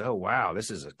and realized, oh, wow, this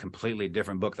is a completely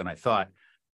different book than I thought.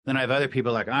 Then I have other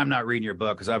people like, I'm not reading your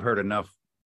book because I've heard enough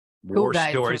war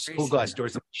stories, cool guy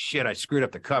stories. Shit, I screwed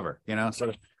up the cover,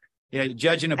 So,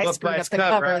 judging a book by its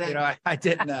cover, I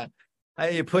didn't,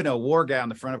 you're putting a war guy on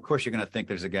the front. Of course, you're going to think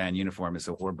there's a guy in uniform. It's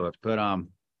a war book. But,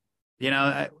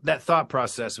 that thought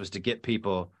process was to get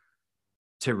people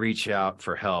to reach out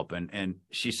for help. And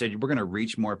she said, we're going to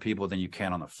reach more people than you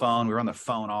can on the phone. We were on the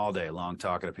phone all day long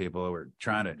talking to people. We're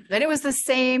trying to. But it was the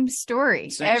same story.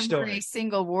 Every story.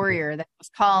 single warrior that was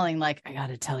calling, like, I got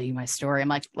to tell you my story. I'm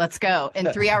like, let's go.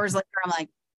 And 3 hours later, I'm like,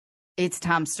 it's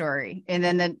Tom's story. And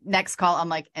then the next call, I'm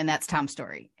like, and that's Tom's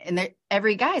story. And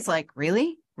every guy's like,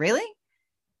 really? Really?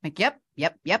 I'm like, yep.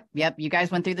 You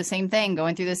guys went through the same thing,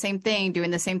 going through the same thing,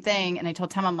 doing the same thing. And I told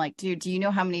Tom, I'm like, dude, do you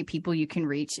know how many people you can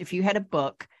reach if you had a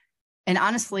book? And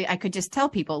honestly, I could just tell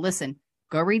people, listen,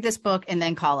 go read this book and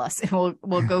then call us. And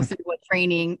we'll go through what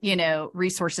training,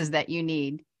 resources that you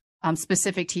need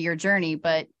specific to your journey.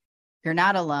 But you're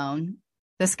not alone.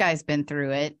 This guy's been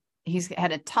through it. He's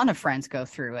had a ton of friends go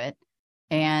through it.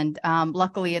 And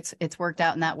luckily, it's worked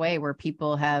out in that way where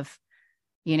people have,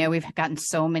 we've gotten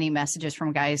so many messages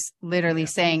from guys literally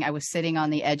saying I was sitting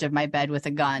on the edge of my bed with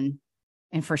a gun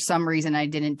and for some reason I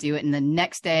didn't do it. And the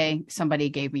next day somebody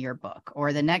gave me your book,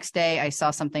 or the next day I saw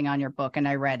something on your book and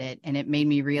I read it and it made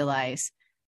me realize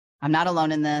I'm not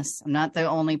alone in this. I'm not the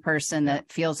only person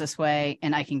that feels this way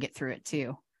and I can get through it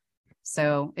too.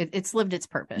 So it's lived its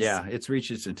purpose. Yeah. It's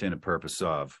reached its intended purpose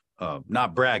of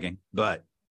not bragging, but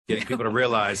getting people to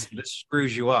realize this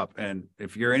screws you up. And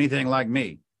if you're anything like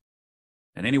me,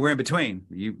 and anywhere in between,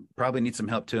 you probably need some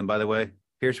help too. And by the way,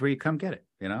 here's where you come get it,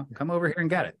 come over here and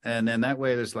get it. And then that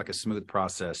way there's like a smooth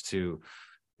process to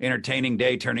entertaining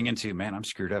day turning into, man, I'm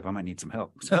screwed up. I might need some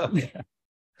help. So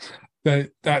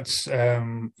that's,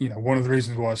 one of the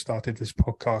reasons why I started this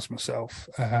podcast myself.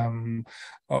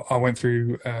 I went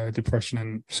through depression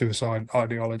and suicide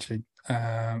ideology,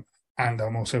 and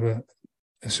I'm also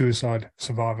a suicide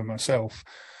survivor myself.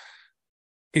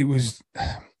 It was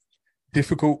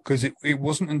difficult because it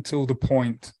wasn't until the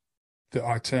point that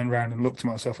I turned around and looked at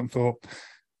myself and thought,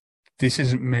 this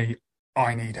isn't me,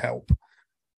 I need help.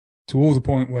 To all the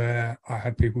point where I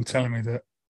had people telling me that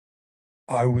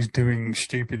I was doing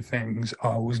stupid things,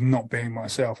 I was not being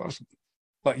myself. I was,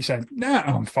 like you said,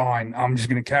 I'm fine, I'm just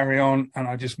going to carry on. And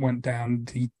I just went down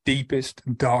the deepest,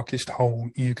 darkest hole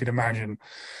you could imagine.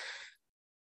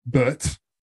 But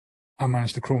I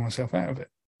managed to crawl myself out of it.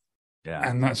 Yeah.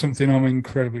 And that's something I'm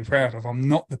incredibly proud of. I'm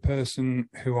not the person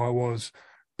who I was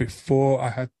before I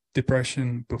had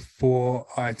depression, before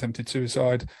I attempted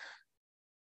suicide.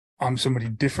 I'm somebody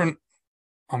different.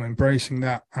 I'm embracing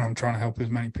that, and I'm trying to help as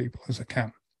many people as I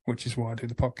can, which is why I do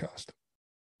the podcast.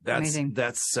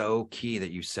 That's so key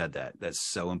that you said that. That's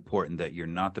so important that you're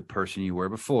not the person you were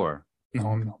before. No,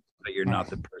 I'm not. But you're not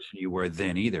the person you were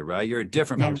then either, right? You're a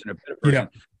different person, a better person.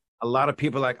 Yeah. A lot of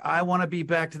people are like, I want to be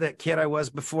back to that kid I was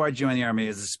before I joined the Army.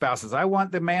 As the spouses, I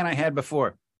want the man I had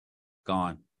before.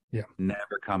 Gone. Yeah.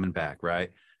 Never coming back, right?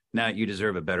 Now you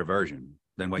deserve a better version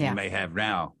than what you may have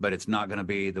now, but it's not going to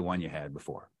be the one you had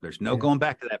before. There's no going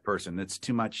back to that person. That's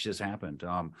too much has happened.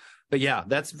 But yeah,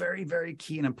 that's very, very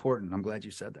key and important. I'm glad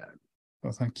you said that.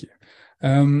 Well, thank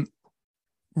you.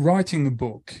 Writing the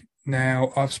book.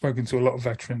 Now, I've spoken to a lot of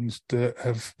veterans that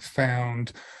have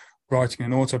found writing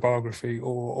an autobiography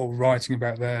or writing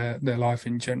about their life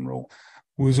in general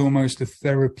was almost a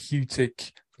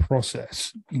therapeutic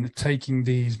process, taking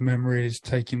these memories,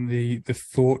 taking the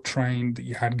thought train that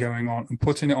you had going on and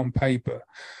putting it on paper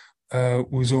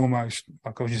was almost,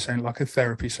 like I was just saying, like a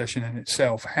therapy session in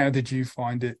itself. How did you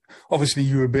find it? Obviously,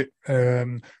 you were a bit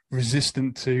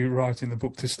resistant to writing the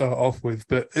book to start off with,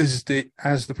 but as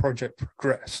the project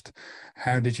progressed,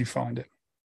 how did you find it?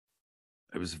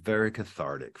 It was very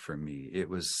cathartic for me. It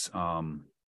was,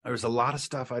 there was a lot of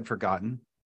stuff I'd forgotten.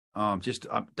 I've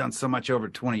done so much over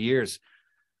 20 years.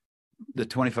 The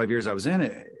 25 years I was in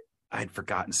it, I'd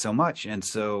forgotten so much. And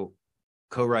so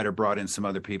co-writer brought in some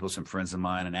other people, some friends of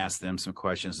mine, and asked them some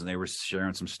questions, and they were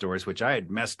sharing some stories, which I had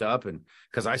messed up. And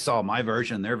because I saw my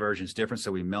version and their version's different.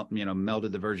 So we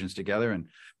melded the versions together. And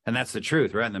that's the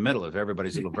truth, right in the middle of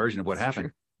everybody's little version of what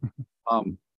happened.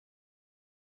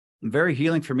 Very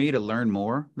healing for me to learn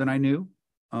more than I knew,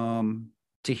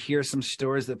 to hear some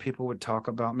stories that people would talk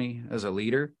about me as a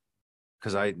leader,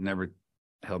 because I never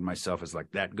held myself as like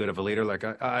that good of a leader. Like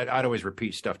I'd always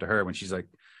repeat stuff to her when she's like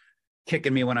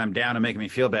kicking me when I'm down and making me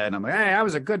feel bad. And I'm like, hey, I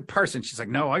was a good person. She's like,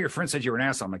 no, all your friends said you were an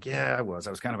asshole. I'm like, yeah, I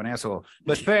was kind of an asshole,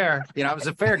 but fair. I was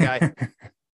a fair guy.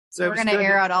 So we're going to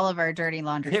air out all of our dirty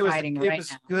laundry fighting right now. It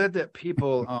was good that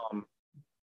people,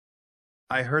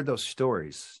 I heard those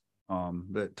stories.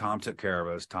 That Tom took care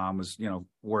of us. Tom was,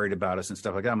 worried about us and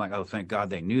stuff like that. I'm like, oh, thank God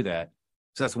they knew that.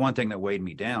 So that's one thing that weighed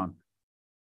me down.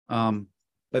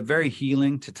 But very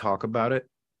healing to talk about it,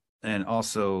 and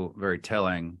also very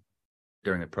telling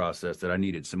during the process that I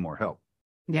needed some more help.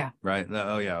 Yeah. Right.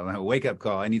 Oh yeah. Wake up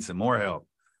call. I need some more help.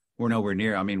 We're nowhere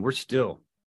near. I mean,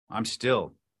 I'm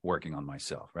still working on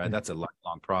myself, right? Yeah. That's a long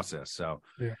process. So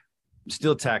yeah. I'm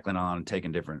still tackling on and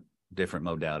taking different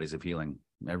modalities of healing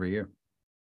every year.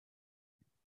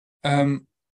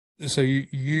 So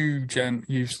you Jen,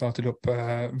 you've started up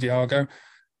Virago.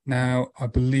 Now, I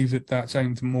believe that that's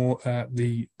aimed more at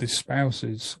the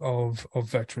spouses of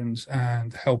veterans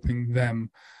and helping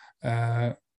them.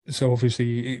 So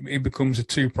obviously, it becomes a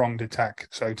two-pronged attack,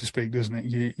 so to speak, doesn't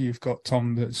it? You've got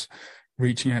Tom that's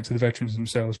reaching out to the veterans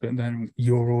themselves, but then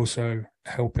you're also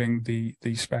helping the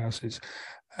spouses.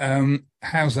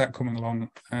 How's that coming along,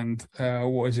 and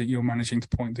what is it you're managing to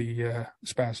point the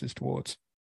spouses towards?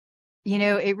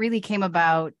 It really came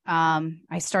about.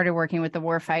 I started working with the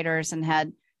warfighters and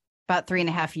had about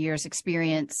 3.5 years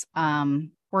experience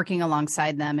working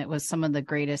alongside them. It was some of the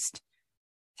greatest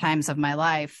times of my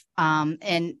life.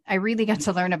 And I really got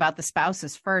to learn about the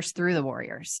spouses first through the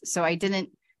warriors. So I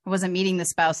wasn't meeting the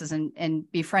spouses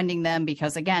and befriending them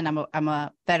because, again, I'm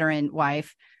a veteran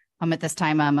wife. At this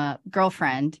time, I'm a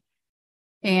girlfriend,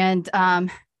 and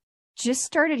just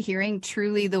started hearing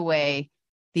truly the way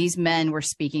these men were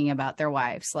speaking about their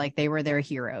wives, like they were their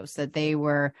heroes, that they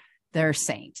were their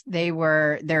saint, they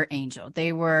were their angel,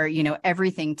 they were,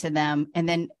 everything to them. And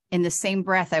then in the same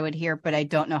breath, I would hear, but I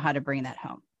don't know how to bring that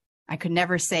home. I could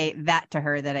never say that to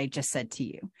her that I just said to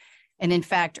you. And in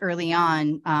fact, early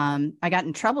on, I got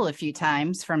in trouble a few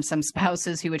times from some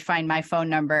spouses who would find my phone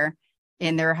number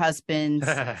in their husband's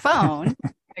phone.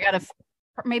 I got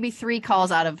maybe 3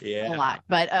 calls out of a lot,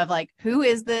 but of like, who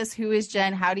is this? Who is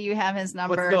Jen? How do you have his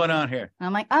number? What's going on here? And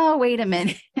I'm like, oh, wait a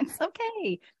minute. It's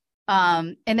okay.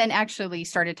 And then actually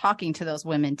started talking to those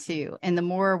women too. And the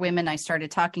more women I started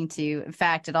talking to, in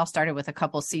fact, it all started with a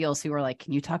couple SEALs who were like,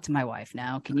 can you talk to my wife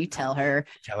now? Can you tell her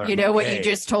what you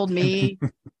just told me?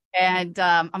 And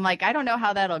I'm like, I don't know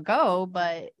how that'll go,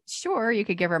 but sure, you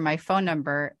could give her my phone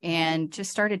number. And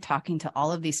just started talking to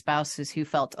all of these spouses who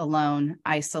felt alone,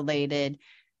 isolated.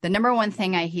 The number one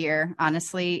thing I hear,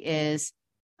 honestly, is,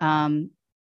 am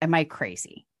I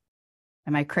crazy?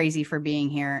 Am I crazy for being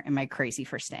here? Am I crazy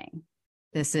for staying?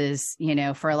 This is,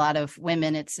 for a lot of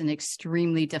women, it's an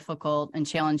extremely difficult and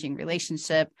challenging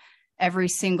relationship. Every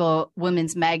single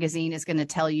women's magazine is going to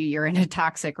tell you you're in a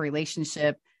toxic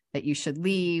relationship, that you should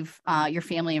leave. Your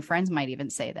family and friends might even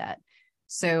say that.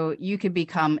 So you could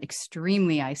become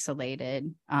extremely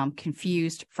isolated,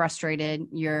 confused, frustrated.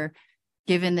 You're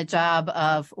given the job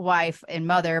of wife and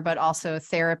mother, but also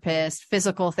therapist,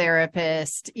 physical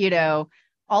therapist,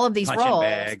 all of these roles.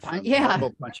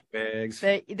 Punching bags.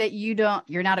 That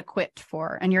you're not equipped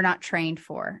for and you're not trained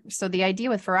for. So the idea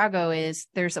with Virago is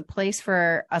there's a place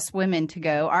for us women to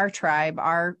go, our tribe,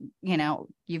 I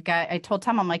told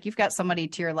Tom, I'm like, you've got somebody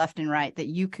to your left and right that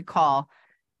you could call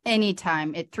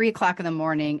anytime at 3:00 in the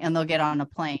morning and they'll get on a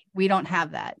plane. We don't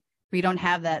have that. We don't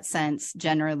have that sense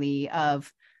generally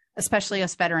of, especially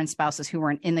us veteran spouses who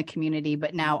weren't in the community,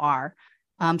 but now are.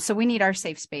 So we need our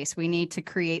safe space. We need to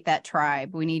create that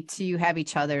tribe. We need to have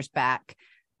each other's back.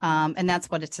 And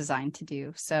that's what it's designed to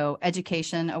do. So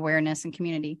education, awareness, and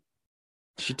community.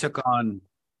 She took on,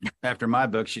 after my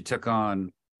book, she took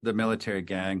on the military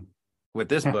gang. With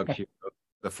this book, she wrote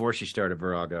before she started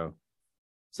Virago.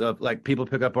 So like people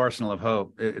pick up Arsenal of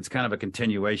Hope, it's kind of a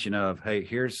continuation of, hey,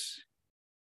 here's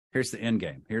the end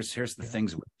game. Here's the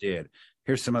things we did.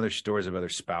 Here's some other stories of other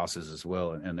spouses as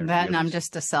well. And I'm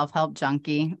just a self-help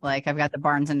junkie. Like I've got the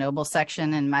Barnes and Noble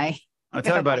section in my. I'll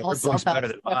tell you about it. Her book's better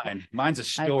than mine. Mine's a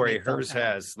story. Hers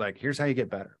has here's how you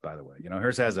get better, by the way.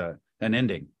 Hers has an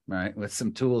ending, right? With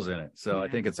some tools in it. So I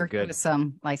think it's good. With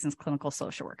some licensed clinical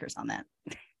social workers on that.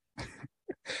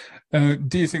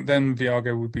 Do you think then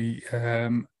Virago would be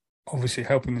obviously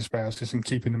helping the spouses and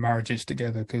keeping the marriages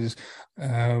together? Because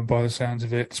by the sounds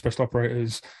of it, special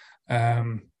operators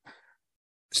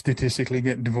statistically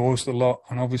get divorced a lot,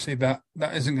 and obviously that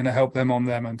isn't going to help them on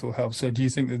their mental health. So do you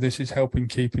think that this is helping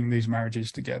keeping these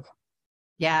marriages together?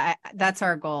 Yeah, that's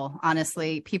our goal.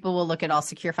 Honestly, people will look at All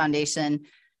Secure Foundation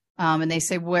and they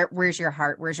say, where's your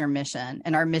heart? Where's your mission?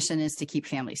 And our mission is to keep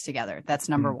families together. That's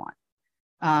number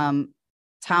one.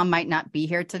 Tom might not be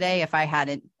here today if I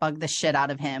hadn't bugged the shit out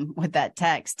of him with that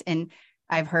text. And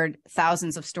I've heard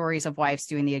thousands of stories of wives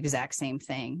doing the exact same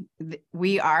thing.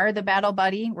 We are the battle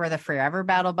buddy. We're the forever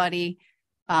battle buddy.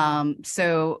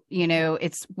 So,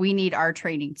 we need our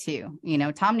training too.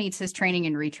 Tom needs his training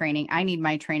and retraining. I need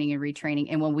my training and retraining.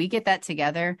 And when we get that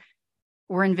together,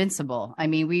 we're invincible. I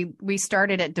mean, we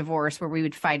started at divorce where we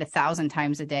would fight 1,000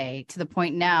 times a day to the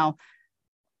point now,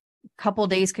 a couple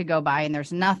days could go by and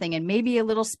there's nothing and maybe a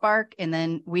little spark. And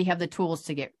then we have the tools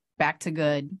to get back to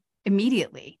good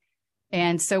immediately.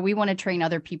 And so we want to train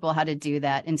other people how to do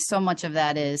that. And so much of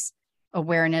that is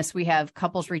awareness. We have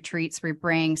couples retreats. We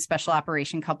bring special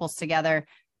operation couples together.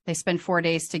 They spend 4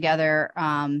 days together.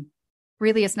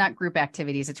 Really, it's not group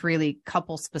activities. It's really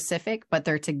couple specific, but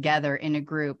they're together in a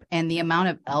group. And the amount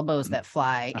of elbows that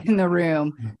fly in the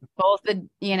room, both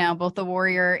the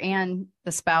warrior and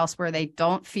the spouse, where they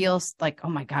don't feel like, oh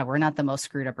my God, we're not the most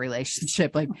screwed up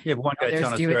relationship. Like, you have one guy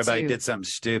telling a story about he did something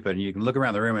stupid, and you can look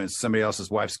around the room and somebody else's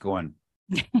wife's going,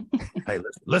 hey,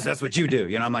 listen, that's what you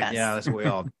do. I'm like, yes. Yeah, that's what we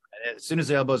all, as soon as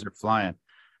the elbows are flying,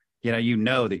 you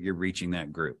know that you're reaching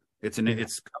that group. It's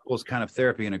couples kind of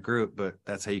therapy in a group, but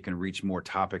that's how you can reach more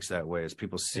topics that way, as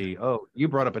people see, oh, you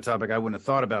brought up a topic I wouldn't have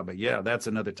thought about, but yeah, that's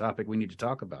another topic we need to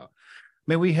talk about. I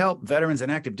mean, we help veterans in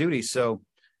active duty. So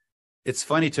it's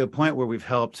funny, to a point where we've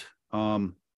helped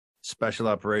special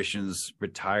operations,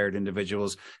 retired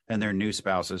individuals and their new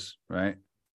spouses, right?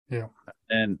 Yeah.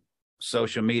 And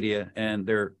social media, and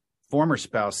their former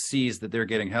spouse sees that they're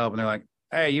getting help, and they're like,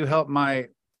 hey, you helped my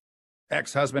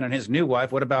ex-husband and his new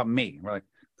wife. What about me? We're like,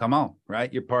 come on,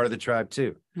 right? You're part of the tribe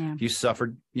too. Yeah. You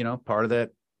suffered, part of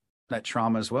that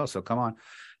trauma as well. So come on.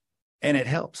 And it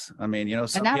helps. I mean,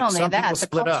 some people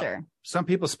split up. Some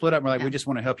people split up and we're like, we just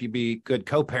want to help you be good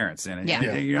co-parents in it.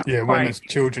 Yeah. When there's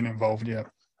children involved. Yeah.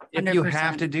 If 100%. you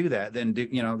have to do that, then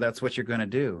that's what you're going to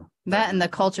do. That, and the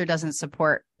culture doesn't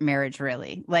support marriage,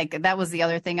 really. Like, that was the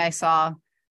other thing I saw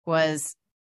was,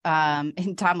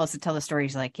 and Tom loves to tell the story.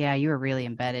 He's like, yeah, you were really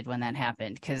embedded when that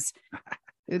happened. Cause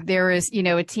there was,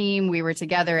 a team, we were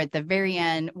together at the very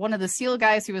end. One of the SEAL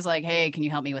guys who was like, hey, can you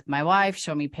help me with my wife?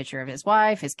 Show me a picture of his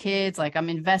wife, his kids. Like, I'm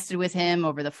invested with him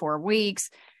over the 4 weeks.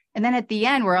 And then at the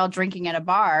end, we're all drinking at a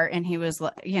bar, and he was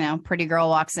like, pretty girl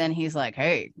walks in. He's like,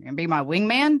 hey, you gonna be my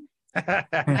wingman?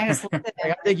 I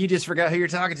think you just forgot who you're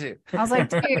talking to. I was like,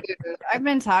 dude, I've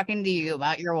been talking to you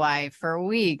about your wife for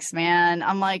weeks, man.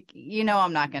 I'm like,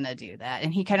 I'm not going to do that.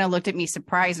 And he kind of looked at me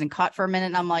surprised and caught for a minute.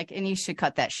 And I'm like, and you should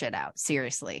cut that shit out.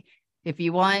 Seriously. If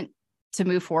you want to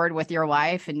move forward with your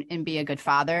wife and be a good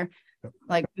father,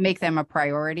 like, make them a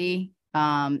priority.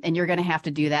 And you're going to have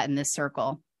to do that in this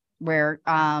circle where,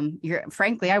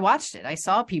 frankly, I watched it. I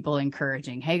saw people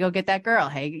encouraging, hey, go get that girl.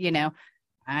 Hey,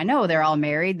 I know they're all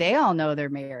married. They all know they're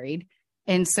married.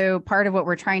 And so part of what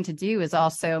we're trying to do is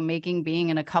also making being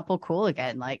in a couple cool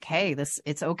again. Like, hey,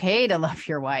 it's okay to love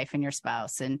your wife and your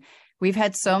spouse. And we've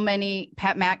had so many,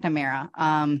 Pat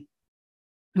McNamara,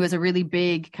 who is a really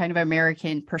big kind of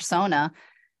American persona.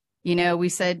 We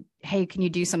said, hey, can you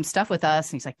do some stuff with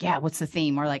us? And he's like, yeah, what's the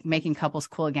theme? We're like, making couples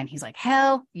cool again. He's like,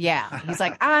 hell yeah. He's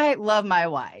like, I love my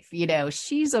wife.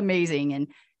 She's amazing.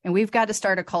 And we've got to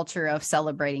start a culture of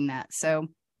celebrating that. So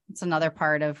it's another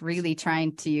part of really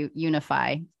trying to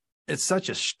unify. It's such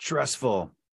a stressful,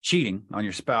 cheating on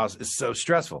your spouse is so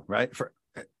stressful, right?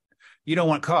 You don't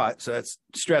want caught. So that's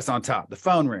stress on top. The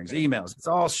phone rings, emails, it's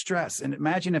all stress. And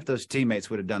imagine if those teammates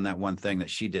would have done that one thing that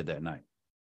she did that night.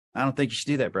 I don't think you should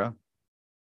do that, bro.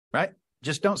 Right?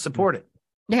 Just don't support it.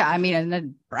 Yeah, I mean, and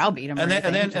then browbeat him,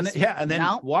 and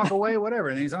then walk away, whatever.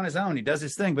 And he's on his own. He does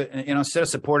his thing, but instead of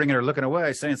supporting it or looking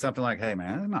away, saying something like, "Hey,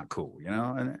 man, that's not cool,"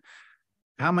 And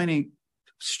how many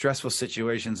stressful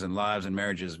situations in lives and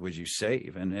marriages would you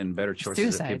save, and better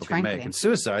choices that people can make, and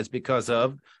suicides because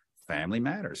of family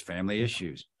matters, family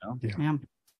issues.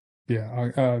 Yeah,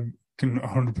 I can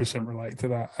 100% relate to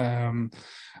that.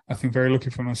 I think very lucky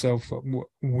for myself,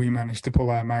 we managed to pull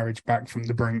our marriage back from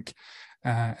the brink,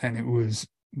 and it was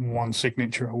one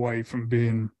signature away from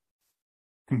being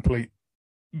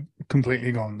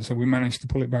completely gone. So we managed to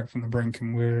pull it back from the brink,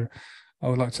 and I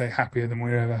would like to say, happier than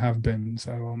we ever have been.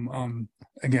 So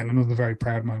again, another very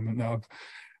proud moment that I've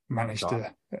managed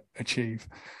to achieve.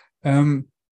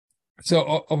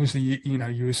 So obviously,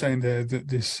 you were saying there that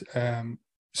this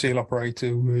SEAL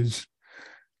operator was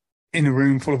in a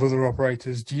room full of other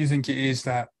operators. Do you think it is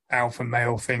that alpha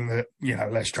male thing that,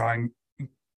 let's try and,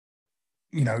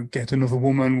 get another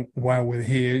woman while we're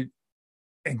here?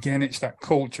 Again, it's that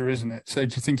culture, isn't it? So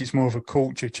do you think it's more of a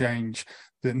culture change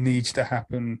that needs to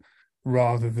happen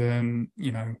rather than,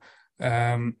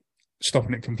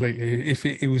 stopping it completely? If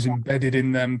it was embedded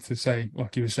in them to say,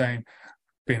 like you were saying,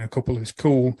 being a couple is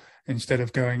cool, instead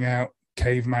of going out,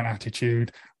 caveman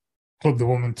attitude, club the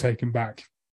woman, take him back.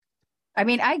 I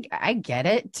mean, I get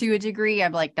it to a degree.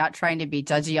 I'm like not trying to be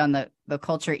judgy on the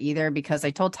culture either, because I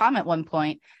told Tom at one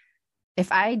point, if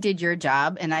I did your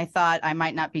job and I thought I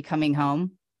might not be coming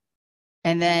home,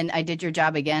 and then I did your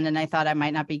job again and I thought I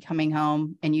might not be coming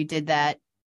home, and you did that,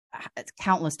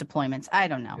 countless deployments, I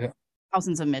don't know,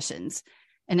 thousands of missions,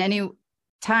 and any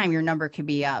time your number could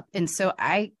be up. And so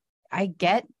I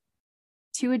get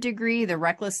to a degree the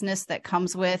recklessness that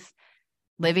comes with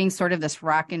living sort of this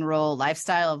rock and roll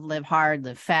lifestyle of live hard,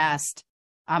 live fast.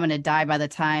 I'm going to die by the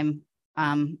time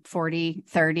I'm 40,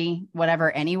 30,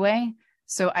 whatever anyway.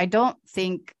 So I don't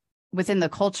think within the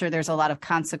culture, there's a lot of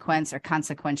consequence or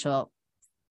consequential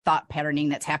thought patterning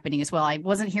that's happening as well. I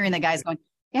wasn't hearing the guys going,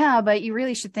 yeah, but you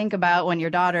really should think about when your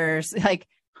daughter's like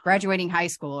graduating high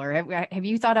school, or have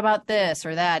you thought about this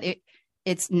or that?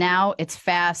 It's now, it's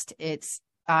fast, it's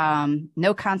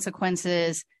no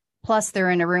consequences. Plus they're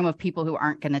in a room of people who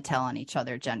aren't going to tell on each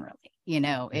other generally.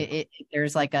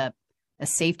 There's like a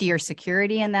safety or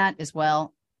security in that as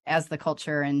well as the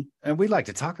culture. And we like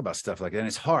to talk about stuff like that. And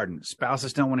it's hard, and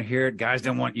spouses don't want to hear it. Guys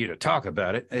don't want you to talk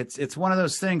about it. It's one of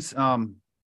those things.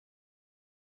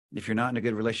 If you're not in a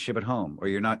good relationship at home, or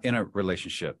you're not in a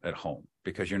relationship at home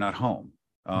because you're not home,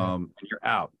 and you're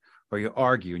out, or you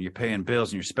argue and you're paying bills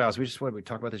and your spouse, we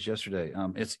talked about this yesterday.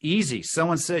 It's easy.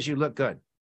 Someone says you look good,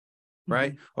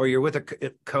 right? Or you're with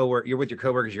you're with your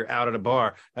coworkers, you're out at a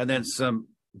bar, and then some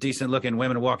decent looking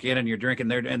women walk in and you're drinking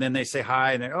there, and then they say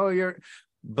hi, and you're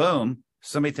boom.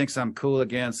 Somebody thinks I'm cool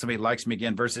again. Somebody likes me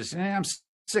again versus, I'm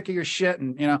sick of your shit.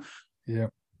 And,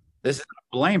 this isn't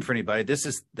a blame for anybody. This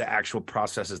is the actual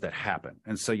processes that happen.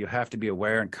 And so you have to be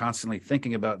aware and constantly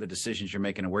thinking about the decisions you're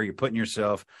making and where you're putting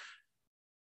yourself,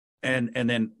 and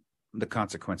then the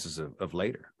consequences of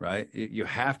later, right? You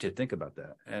have to think about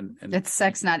that. And it's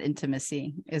sex, not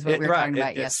intimacy, is what we were talking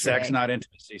about yesterday. It's sex, not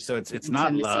intimacy. So it's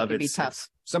not love. It's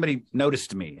somebody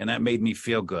noticed me, and that made me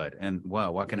feel good. And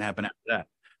wow, what can happen after that?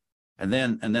 And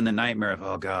then the nightmare of,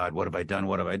 oh God, what have I done?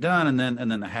 What have I done? And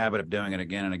then the habit of doing it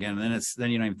again and again. And then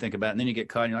you don't even think about it. And then you get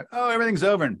caught and you're like, oh, everything's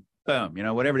over, and boom,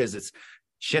 whatever it is,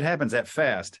 shit happens that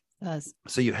fast. It does.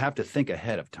 So you have to think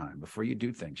ahead of time before you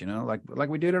do things, like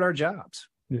we did at our jobs.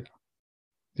 Yeah.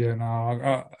 Yeah.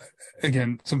 No,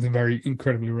 again, something very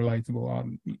incredibly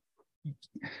relatable.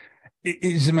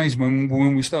 It's amazing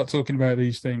when we start talking about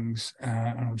these things,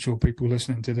 and I'm sure people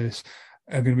listening to this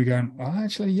are going to be going, well,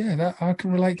 actually, that I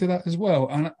can relate to that as well.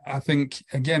 And I think,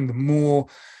 again, the more,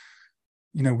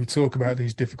 we talk about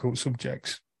these difficult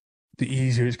subjects, the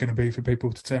easier it's going to be for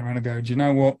people to turn around and go, do you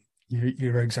know what?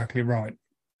 You're exactly right.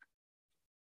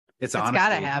 It's got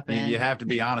to happen. You have to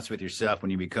be honest with yourself when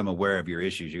you become aware of your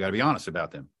issues. You got to be honest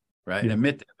about them, right? And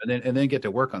admit them, and then get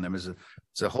to work on them.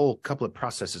 It's a whole couple of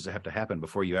processes that have to happen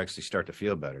before you actually start to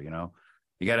feel better. You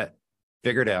got to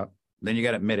figure it out. Then you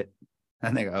got to admit it.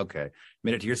 And they go, okay,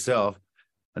 admit it to yourself,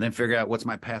 and then figure out what's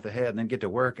my path ahead, and then get to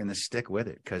work and then stick with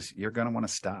it, because you're going to want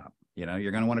to stop. You're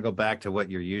going to want to go back to what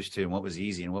you're used to and what was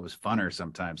easy and what was funner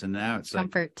sometimes. And now it's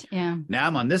comfort. Now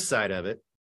I'm on this side of it,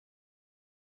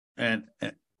 and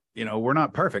we're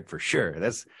not perfect for sure.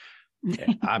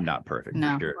 I'm not perfect.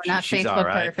 No, for sure. We're not She's Facebook all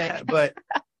right, perfect. but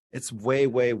it's way,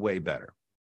 way, way better.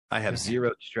 I have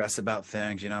zero stress about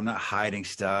things. I'm not hiding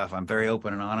stuff. I'm very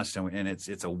open and honest, and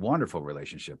it's a wonderful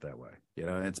relationship that way.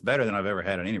 It's better than I've ever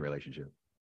had in any relationship.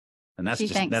 And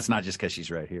that's not just because she's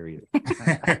right here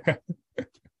either.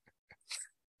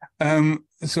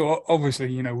 So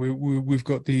obviously, we've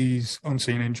got these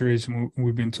unseen injuries, and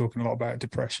we've been talking a lot about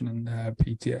depression and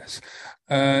PTS,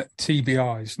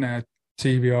 TBIs. Now,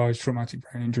 TBIs, traumatic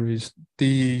brain injuries,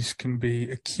 these can be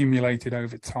accumulated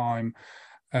over time.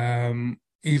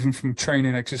 Even from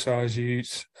training exercise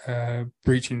use,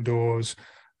 breaching doors,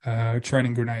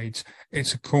 training grenades.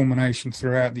 It's a culmination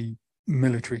throughout the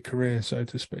military career, so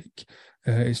to speak.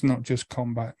 It's not just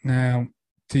combat. Now,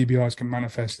 TBIs can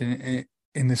manifest in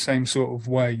the same sort of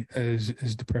way as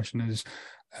depression, as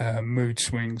mood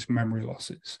swings, memory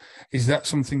losses. Is that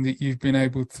something that you've been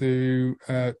able to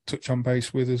touch on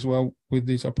base with as well with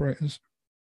these operators?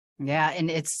 Yeah,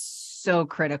 and it's so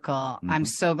critical. Mm-hmm. I'm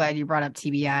so glad you brought up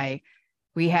TBI.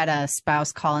 We had a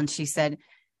spouse call, and she said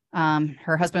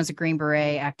her husband's a Green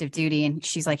Beret, active duty. And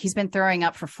she's like, he's been throwing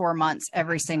up for 4 months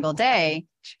every single day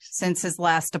since his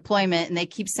last deployment. And they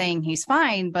keep saying he's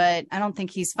fine, but I don't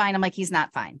think he's fine. I'm like, he's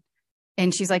not fine.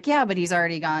 And she's like, yeah, but he's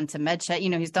already gone to MedChat.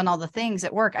 He's done all the things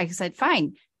at work. I said,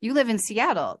 fine. You live in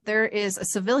Seattle. There is a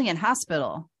civilian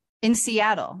hospital in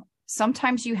Seattle.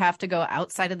 Sometimes you have to go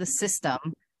outside of the system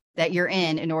that you're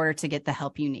in order to get the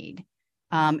help you need.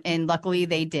 And luckily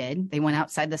they did. They went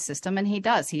outside the system, and he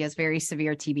has very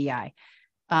severe TBI.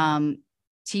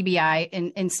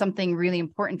 TBI and something really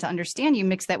important to understand, you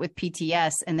mix that with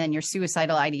PTS, and then your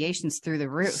suicidal ideations through the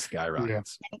roof.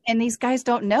 Skyrockets. And these guys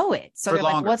don't know it. So they're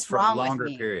like, what's wrong with me? For a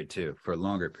longer period too. For a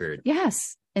longer period.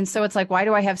 Yes. And so it's like, why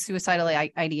do I have suicidal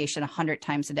ideation 100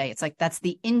 times a day? It's like, that's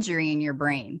the injury in your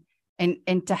brain.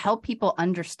 And to help people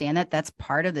understand that that's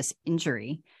part of this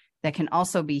injury that can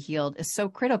also be healed is so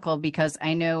critical, because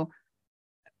I know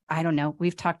I don't know.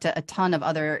 We've talked to a ton of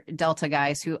other Delta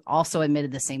guys who also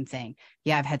admitted the same thing.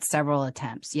 Yeah, I've had several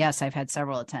attempts. Yes, I've had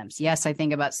several attempts. Yes, I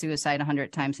think about suicide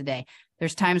 100 times a day.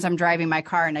 There's times I'm driving my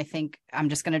car and I think I'm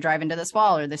just going to drive into this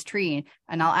wall or this tree.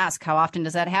 And I'll ask, how often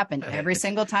does that happen? Every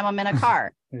single time I'm in a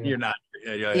car. You're not.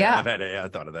 Yeah. I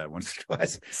thought of that once or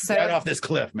twice. So, right off this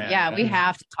cliff, man. Yeah, we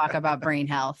have to talk about brain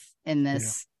health in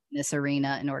this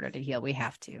arena in order to heal. We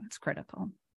have to. It's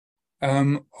critical.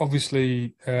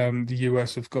 Obviously, the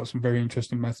US have got some very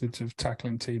interesting methods of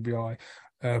tackling TBI,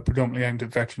 predominantly aimed at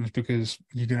veterans because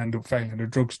you can end up failing a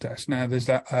drugs test. Now, there's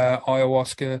that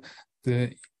ayahuasca,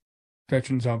 the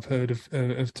veterans I've heard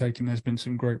of taking. There's been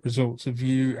some great results. Have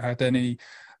you had any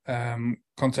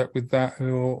contact with that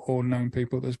or known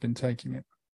people that's been taking it?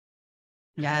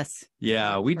 Yes.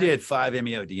 Yeah, we did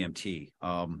 5-MeO DMT.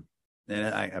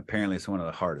 And apparently it's one of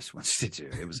the hardest ones to do.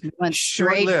 It was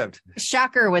short-lived.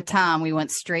 Shocker with Tom, we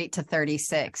went straight to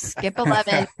 36. Skip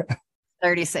 11,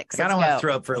 36. I don't want to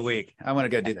throw up for a week. I want to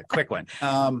go do the quick one.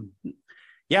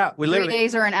 Yeah, we literally 3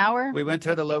 days or an hour. We went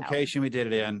to the location we did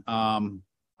it in.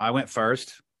 I went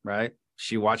first, right?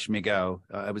 She watched me go.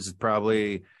 It was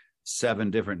probably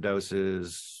 7 different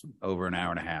doses over an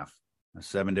hour and a half,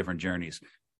 7 different journeys.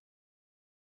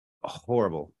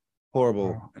 Horrible,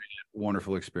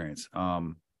 wonderful experience.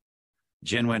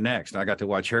 Jen went next. I got to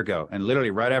watch her go. And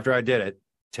literally right after I did it,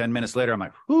 10 minutes later, I'm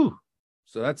like, whew,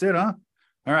 so that's it, huh?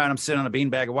 All right, I'm sitting on a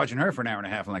beanbag and watching her for an hour and a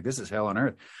half. I'm like, this is hell on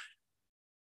earth.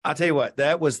 I'll tell you what,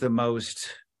 that was the most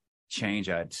change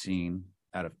I'd seen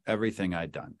out of everything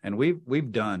I'd done. And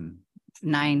we've done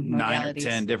 9 or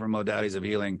 10 different modalities of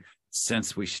healing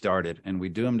since we started, and we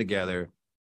do them together.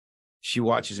 She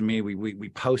watches me. We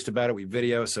post about it. We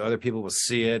video so other people will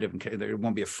see it. They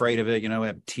won't be afraid of it. We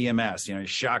have TMS,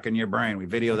 shock in your brain. We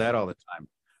video that all the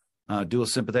time. Dual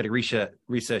sympathetic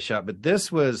reset shot. But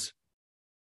this was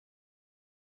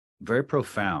very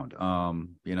profound.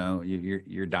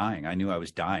 You're dying. I knew I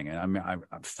was dying, and I'm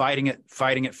fighting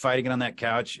it on that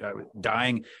couch. I was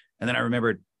dying, and then I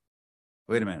remembered,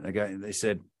 wait a minute. They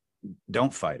said,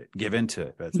 don't fight it. Give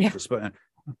into it.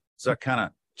 So I kind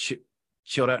of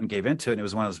chilled out and gave into it. And it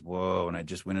was one of those, whoa. And I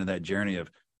just went into that journey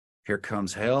of, here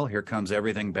comes hell. Here comes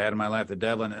everything bad in my life, the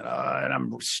devil. And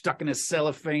I'm stuck in this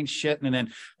cellophane shit. And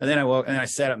then I woke and I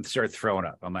sat up and started throwing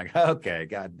up. I'm like, okay,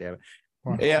 God damn it.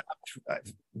 Wow. Yeah.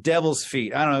 Devil's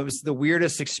feet. I don't know. It was the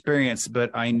weirdest experience,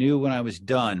 but I knew when I was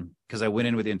done, because I went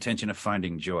in with the intention of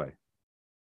finding joy.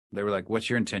 They were like, what's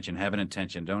your intention? Have an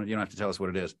intention. You don't have to tell us what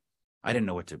it is. I didn't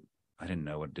know what to do. Right? I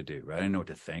didn't know what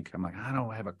to think. I'm like, I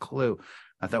don't have a clue.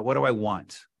 I thought, what do I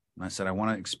want? And I said, I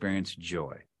want to experience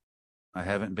joy. I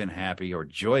haven't been happy or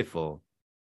joyful.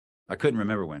 I couldn't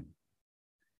remember when.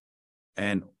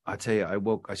 And I tell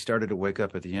you, I started to wake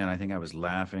up at the end. I think I was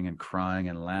laughing and crying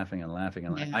and laughing and laughing.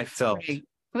 And yeah, it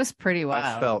was pretty wild.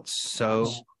 I felt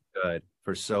so good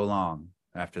for so long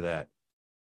after that.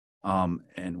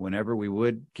 And whenever we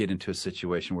would get into a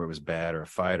situation where it was bad or a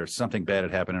fight or something bad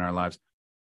had happened in our lives,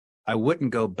 I wouldn't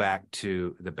go back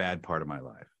to the bad part of my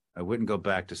life. I wouldn't go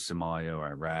back to Somalia or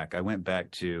Iraq. I went back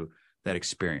to that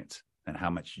experience and how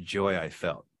much joy I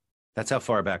felt. That's how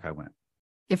far back I went.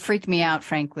 It freaked me out,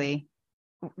 frankly,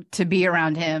 to be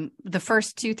around him. The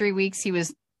first 2-3 weeks, he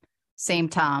was same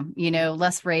Tom,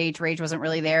 less rage. Rage wasn't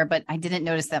really there, but I didn't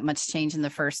notice that much change in the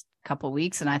first couple of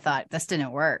weeks. And I thought, this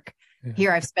didn't work. Yeah.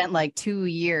 Here, I've spent like 2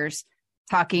 years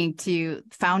talking to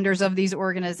founders of these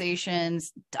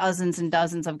organizations, dozens and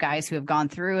dozens of guys who have gone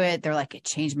through it. They're like, it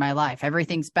changed my life.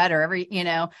 Everything's better.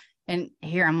 And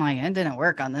here I'm like, it didn't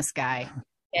work on this guy.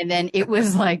 And then it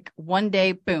was like one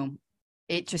day, boom,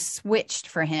 it just switched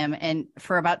for him. And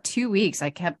for about 2 weeks, I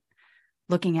kept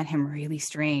looking at him really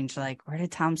strange. Like, where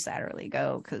did Tom Satterly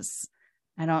go? Because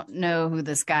I don't know who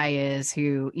this guy is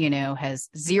who, has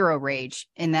zero rage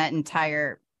in that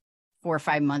entire 4 or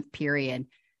 5 month period.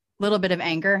 Little bit of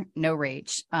anger, no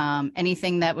rage.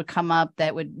 Anything that would come up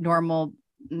that would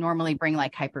normally bring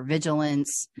like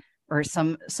hypervigilance or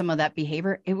some of that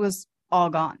behavior, it was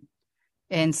all gone.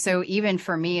 And so even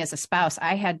for me as a spouse,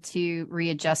 I had to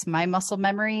readjust my muscle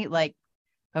memory. Like,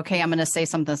 okay, I'm going to say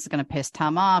something that's going to piss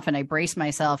Tom off. And I brace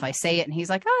myself. I say it and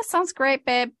he's like, oh, sounds great,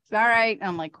 babe. All right. And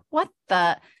I'm like, what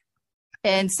the?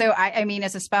 And so, I mean,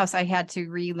 as a spouse, I had to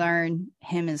relearn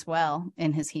him as well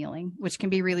in his healing, which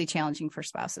can be really challenging for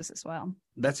spouses as well.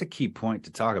 That's a key point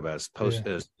to talk about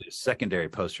is secondary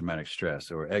post-traumatic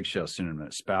stress or eggshell syndrome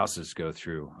that spouses go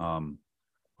through,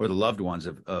 or the loved ones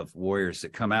of warriors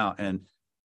that come out and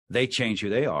they change who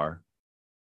they are.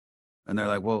 And they're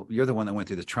like, well, you're the one that went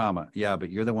through the trauma. Yeah,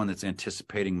 but you're the one that's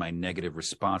anticipating my negative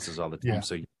responses all the time. Yeah.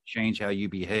 So you change how you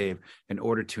behave in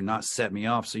order to not set me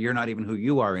off. So you're not even who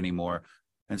you are anymore.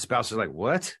 And spouse is like,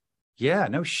 what? Yeah,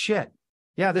 no shit.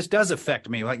 Yeah, this does affect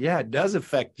me. Like, yeah, it does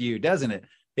affect you, doesn't it?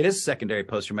 It is secondary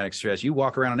post-traumatic stress. You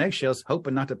walk around on eggshells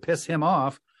hoping not to piss him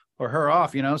off or her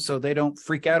off, so they don't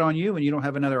freak out on you and you don't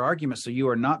have another argument. So you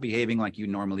are not behaving like you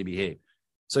normally behave.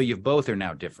 So you both are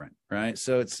now different, right?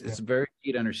 So it's very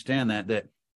key to understand that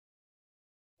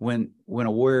when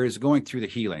a warrior is going through the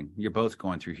healing, you're both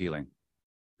going through healing,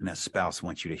 and that spouse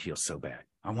wants you to heal so bad.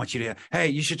 I want you to, hey,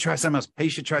 you should try something else. Hey, you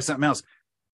should try something else.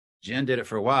 Jen did it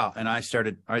for a while, and I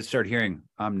started hearing,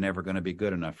 I'm never going to be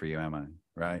good enough for you, am I?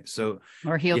 Right? So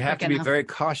you have to be very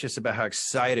cautious about how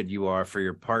excited you are for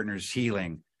your partner's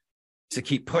healing, to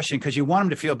keep pushing, because you want them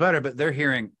to feel better, but they're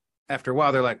hearing after a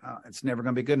while, they're like, oh, it's never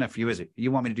going to be good enough for you, is it?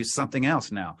 You want me to do something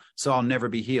else now, so I'll never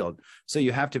be healed. So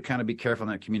you have to kind of be careful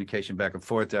in that communication back and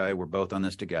forth. We're both on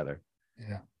this together.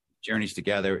 Yeah. Journeys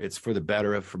together. It's for the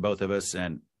better for both of us,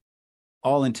 and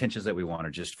all intentions that we want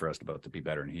are just for us to both to be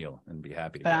better and heal and be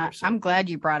happy together. But I'm glad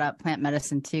you brought up plant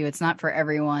medicine too. It's not for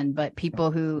everyone, but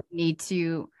people who need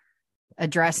to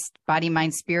address body,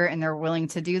 mind, spirit, and they're willing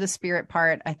to do the spirit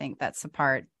part. I think that's the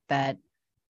part that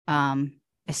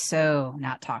is so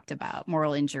not talked about.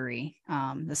 Moral injury,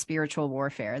 the spiritual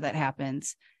warfare that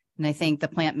happens. And I think the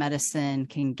plant medicine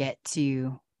can get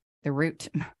to the root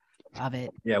of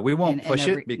it. Yeah, we won't push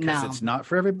it because it's not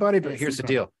for everybody, but here's the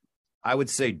deal. I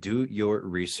would say do your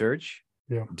research,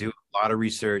 do a lot of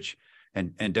research,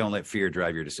 and don't let fear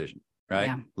drive your decision, right?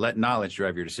 Yeah. Let knowledge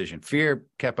drive your decision. Fear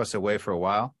kept us away for a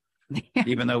while,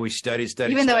 even though we studied.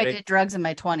 Even though I did drugs in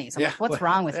my 20s. I'm like, what's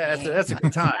wrong with me? That's a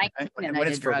good time. When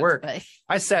it's for work. But...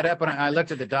 I sat up and I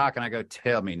looked at the doc and I go,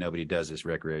 tell me nobody does this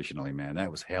recreationally, man.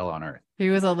 That was hell on earth. He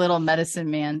was a little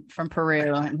medicine man from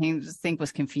Peru, and he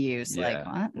was confused. Yeah. Like,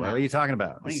 what? What are you talking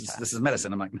about? This is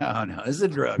medicine. I'm like, no, this is a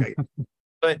drug.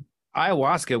 But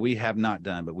ayahuasca, we have not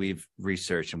done, but we've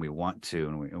researched and we want to,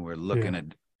 and we're looking at,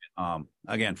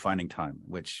 again, finding time,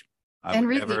 which I would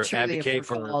really, never advocate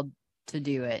for. To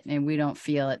do it, and we don't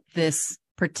feel at this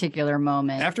particular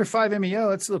moment. After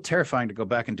 5-MeO, it's a little terrifying to go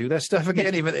back and do that stuff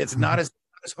again. Even it's not as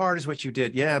hard as what you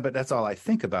did. Yeah, but that's all I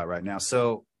think about right now.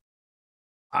 So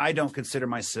I don't consider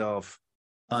myself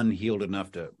unhealed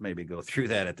enough to maybe go through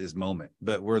that at this moment.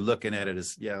 But we're looking at it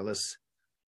as,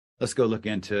 let's go look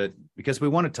into it because we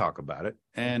want to talk about it,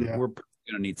 and we're going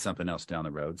to need something else down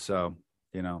the road. So,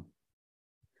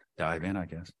 dive in, I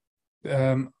guess.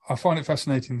 I find it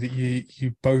fascinating that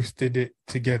you both did it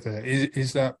together.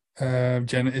 Is that,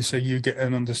 Jen, so you get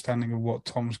an understanding of what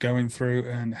Tom's going through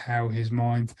and how his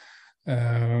mind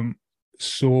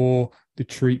saw the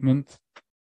treatment?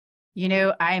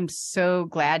 I am so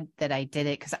glad that I did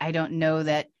it, because I don't know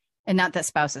that, and not that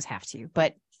spouses have to,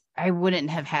 but I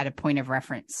wouldn't have had a point of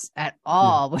reference at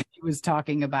all when he was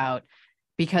talking about,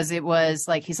 because it was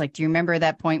like, he's like, do you remember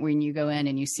that point when you go in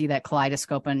and you see that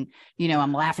kaleidoscope, and,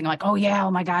 I'm laughing like, oh yeah,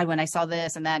 oh my God, when I saw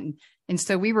this and that. And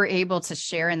so we were able to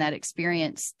share in that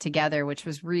experience together, which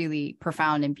was really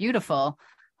profound and beautiful.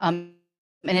 And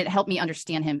it helped me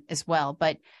understand him as well.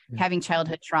 But having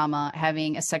childhood trauma,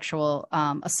 having a sexual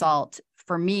assault,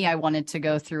 for me, I wanted to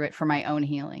go through it for my own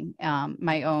healing,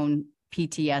 my own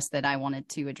PTS that I wanted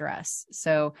to address.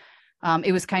 So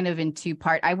it was kind of in two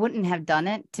part. I wouldn't have done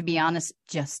it, to be honest,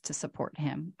 just to support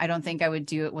him. I don't think I would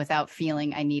do it without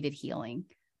feeling I needed healing.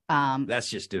 That's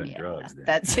just doing drugs. Then.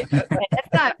 That's it's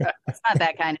not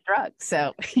that kind of drug.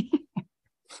 So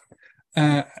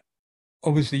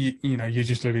obviously, you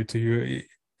just alluded to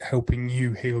helping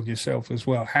you heal yourself as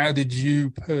well. How did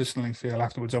you personally feel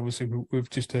afterwards? Obviously, we've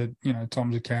just heard,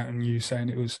 Tom's account and you saying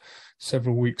it was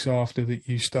several weeks after that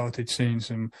you started seeing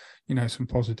some, some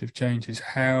positive changes.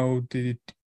 How did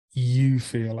you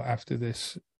feel after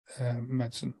this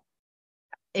medicine?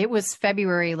 It was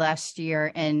February last year,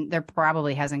 and there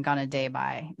probably hasn't gone a day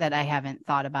by that I haven't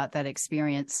thought about that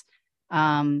experience.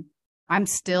 I'm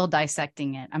still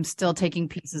dissecting it. I'm still taking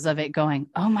pieces of it going,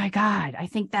 oh my God, I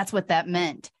think that's what that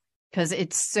meant. Because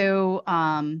it's so,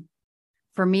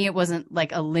 for me, it wasn't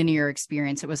like a linear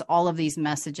experience. It was all of these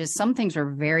messages. Some things were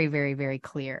very, very, very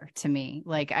clear to me.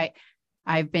 Like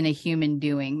I've been a human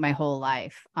doing my whole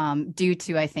life, due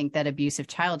to, I think, that abusive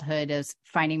childhood as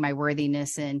finding my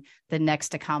worthiness in the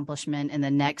next accomplishment and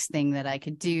the next thing that I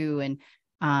could do. And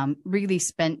really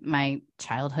spent my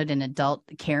childhood and adult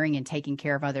caring and taking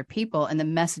care of other people. And the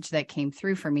message that came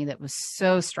through for me that was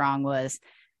so strong was,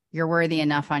 you're worthy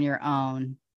enough on your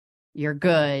own. You're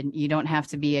good. You don't have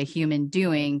to be a human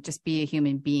doing, just be a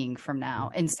human being from now.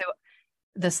 And so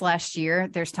this last year,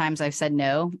 there's times I've said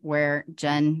no, where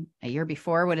Jen a year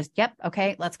before would have, yep,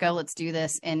 okay, let's go, let's do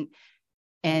this.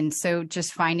 And so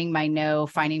just finding my no,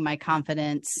 finding my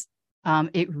confidence,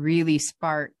 it really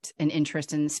sparked an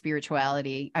interest in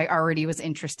spirituality. I already was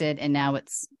interested, and now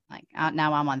it's like,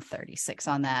 now I'm on 36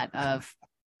 on that of,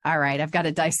 all right, I've got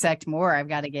to dissect more. I've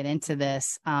got to get into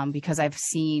this, because I've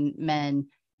seen men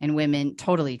and women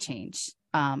totally change,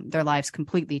 their lives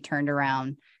completely turned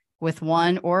around with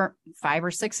 1 or 5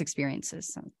 or 6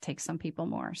 experiences. So it takes some people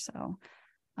more. So,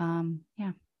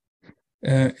 yeah.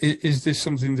 Is this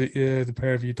something that the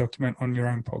pair of you document on your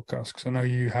own podcast? Because I know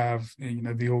you have,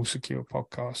 the All Secure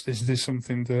podcast. Is this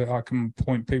something that I can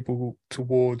point people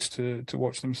towards to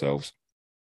watch themselves?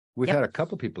 We've Yep. had a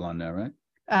couple people on there,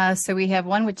 right? So we have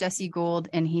one with Jesse Gould,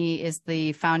 and he is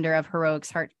the founder of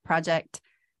Heroics Heart Project.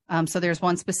 So there's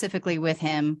one specifically with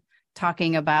him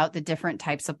talking about the different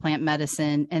types of plant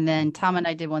medicine. And then Tom and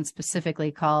I did one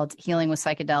specifically called Healing with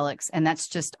Psychedelics. And that's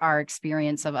just our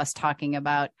experience of us talking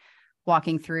about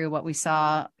walking through what we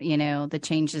saw, the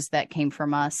changes that came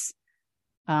from us.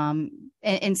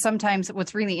 And sometimes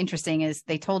what's really interesting is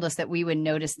they told us that we would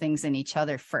notice things in each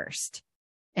other first.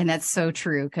 And that's so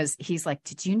true, because he's like,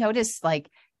 did you notice, like,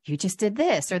 you just did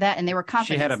this or that? And they were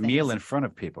confident. She had a meal in front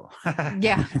of people.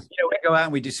 Yeah. We go out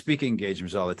and we do speaking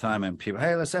engagements all the time, and people,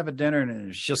 hey, let's have a dinner.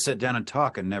 And she'll sit down and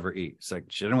talk and never eat. It's like,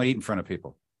 she didn't want to eat in front of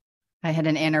people. I had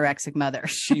an anorexic mother.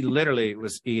 She literally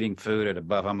was eating food at a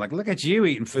buffet. I'm like, look at you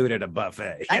eating food at a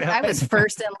buffet. I was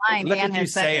first in line. Look and at you had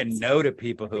saying seconds. no to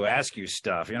people who ask you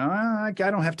stuff. I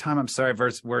don't have time. I'm sorry.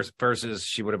 Versus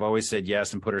she would have always said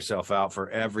yes and put herself out for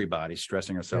everybody,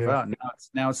 stressing herself out.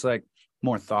 Now it's like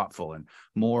more thoughtful and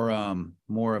more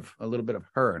of a little bit of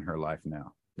her in her life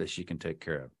now that she can take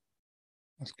care of.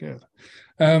 That's good.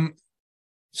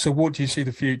 So what do you see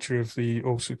the future of the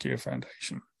All Secure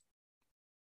Foundation?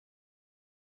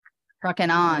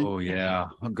 Trucking on. Oh yeah,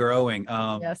 growing.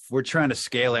 Yes. We're trying to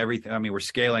scale everything. I mean, we're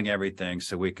scaling everything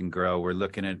so we can grow. We're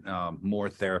looking at more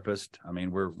therapists. I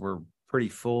mean, we're pretty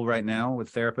full right now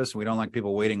with therapists. We don't like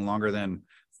people waiting longer than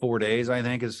 4 days. I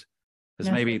think is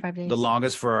maybe 5 days. the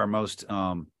longest for our most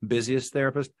busiest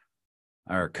therapist,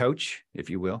 our coach, if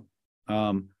you will.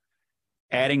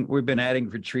 We've been adding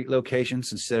retreat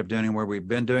locations instead of doing where we've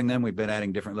been doing them. We've been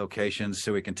adding different locations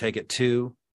so we can take it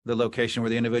to the location where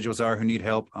the individuals are who need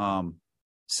help,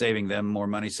 saving them more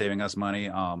money, saving us money,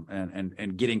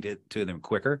 and getting to them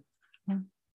quicker. Yeah.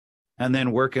 And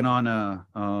then working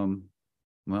on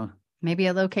Maybe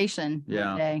a location. Yeah.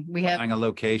 One day. We have buying a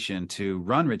location to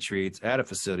run retreats at a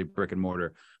facility, brick and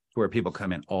mortar, where people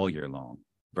come in all year long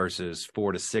versus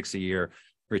 4 to 6 a year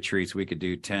retreats. We could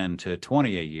do 10 to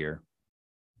 20 a year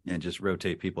and just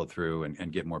rotate people through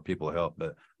and get more people help.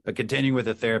 But continuing with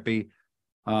the therapy,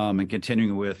 and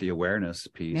continuing with the awareness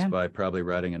piece by probably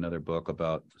writing another book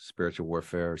about spiritual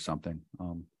warfare or something.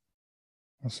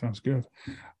 That sounds good.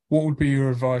 What would be your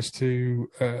advice to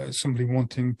somebody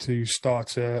wanting to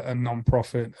start a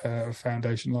non-profit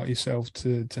foundation like yourself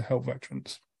to help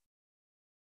veterans?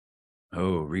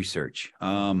 Oh, research.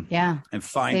 and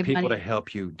find save people money. to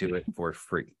help you do it for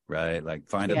free, right? Like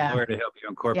find a Yeah. lawyer to help you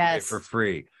incorporate Yes. for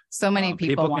free. So many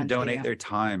people can want donate to. their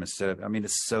time instead of, I mean,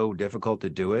 it's so difficult to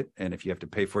do it. And if you have to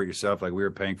pay for it yourself, like we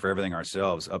were paying for everything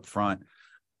ourselves up front,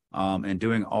 and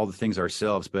doing all the things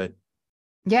ourselves, but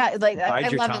Yeah, like I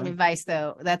Bide your love time. that advice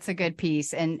though. That's a good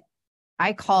piece. And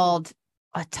I called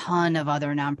a ton of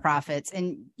other nonprofits,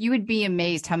 and you would be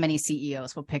amazed how many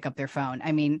CEOs will pick up their phone.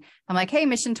 I mean, I'm like, hey,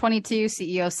 Mission 22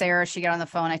 CEO Sarah, she got on the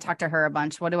phone. I talked to her a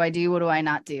bunch. What do I do? What do I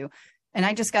not do? And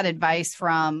I just got advice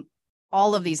from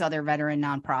all of these other veteran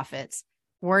nonprofits.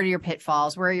 Where are your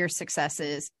pitfalls? Where are your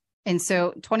successes? And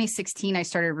so 2016, I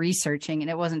started researching, and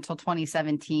it wasn't until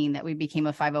 2017 that we became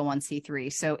a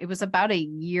 501c3. So it was about a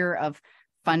year of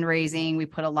fundraising. We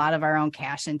put a lot of our own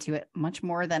cash into it, much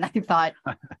more than I thought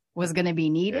was going to be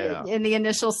needed in the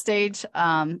initial stage.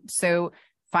 So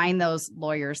find those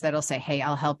lawyers that'll say, hey,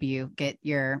 I'll help you get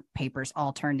your papers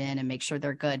all turned in and make sure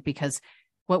they're good. Because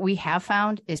what we have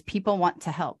found is people want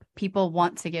to help. People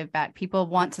want to give back. People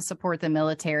want to support the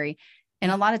military.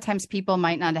 And a lot of times people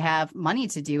might not have money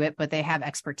to do it, but they have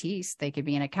expertise. They could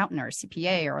be an accountant or a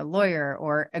CPA or a lawyer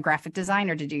or a graphic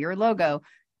designer to do your logo.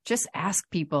 Just ask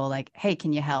people like, hey,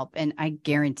 can you help? And I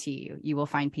guarantee you will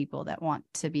find people that want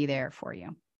to be there for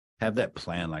you. have that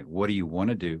plan. Like, what do you want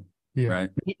to do? Yeah. Right.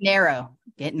 Get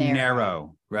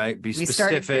narrow, Right. Be We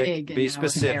started specific, big, be and now it's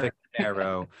specific,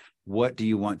 narrow. What do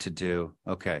you want to do?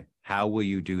 Okay. How will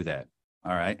you do that?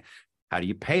 All right. How do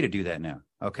you pay to do that now?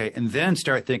 Okay. And then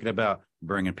start thinking about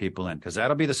bringing people in, because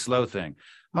that'll be the slow thing.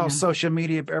 Oh, Yeah. social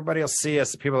media, everybody will see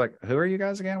us. People are like, who are you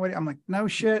guys again? What? I'm like, no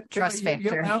shit. Trust You don't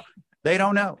factor. know. They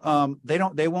don't know.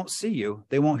 They won't see you.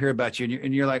 They won't hear about you.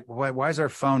 And you're like, why is our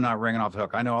phone not ringing off the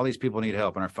hook? I know all these people need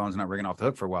help and our phone's not ringing off the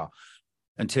hook for a while.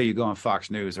 until you go on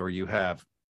Fox News or you have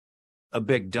a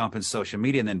big dump in social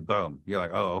media, and then boom, you're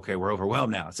like, oh, okay, we're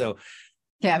overwhelmed now. So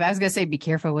yeah, but I was going to say, be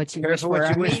careful what you wish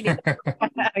for.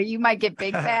 You might get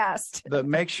big fast. But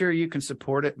make sure you can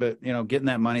support it. But, getting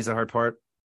that money is the hard part.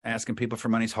 Asking people for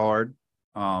money is hard.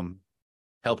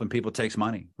 Helping people takes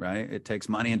money, right? It takes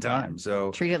money and time.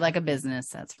 So treat it like a business.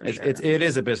 That's for sure. It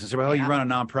is a business. Well, you run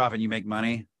a nonprofit and you make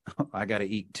money. I got to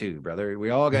eat too, brother. We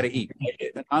all got to eat.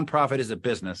 A nonprofit is a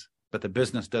business, but the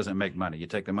business doesn't make money. You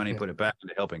take the money and put it back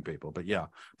into helping people. But yeah,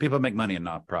 people make money in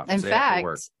nonprofits. In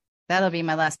fact, that'll be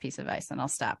my last piece of advice, and I'll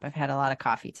stop. I've had a lot of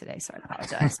coffee today, so I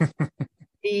apologize.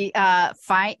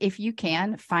 If you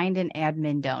can, find an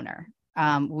admin donor.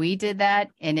 We did that,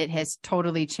 and it has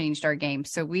totally changed our game.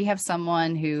 So we have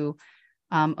someone who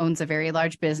owns a very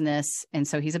large business, and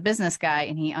so he's a business guy,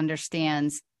 and he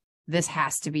understands this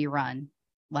has to be run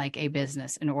like a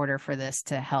business in order for this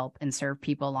to help and serve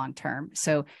people long term.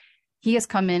 So he has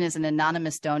come in as an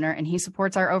anonymous donor, and he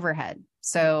supports our overhead.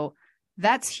 So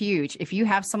that's huge. If you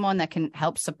have someone that can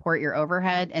help support your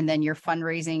overhead and then you're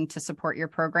fundraising to support your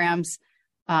programs,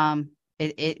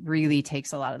 it really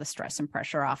takes a lot of the stress and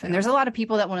pressure off. And there's a lot of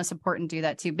people that want to support and do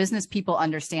that too. Business people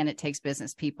understand it takes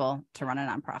business people to run a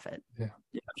nonprofit. Yeah.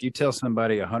 If you tell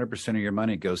somebody 100% of your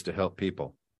money goes to help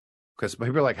people, because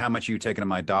people are like, how much are you taking of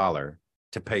my dollar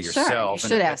to pay yourself? Sure,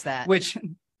 you should ask that. Which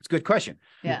it's a good question.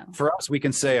 Yeah. For us, we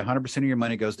can say 100% of your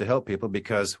money goes to help people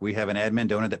because we have an admin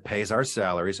donor that pays our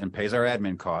salaries and pays our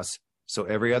admin costs. So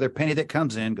every other penny that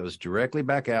comes in goes directly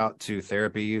back out to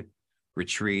therapy,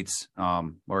 retreats,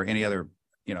 or any other,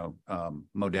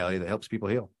 modality that helps people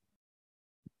heal.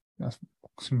 That's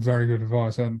some very good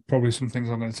advice, and probably some things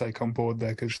I'm going to take on board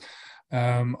there, because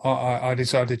I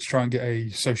decided to try and get a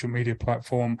social media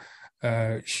platform,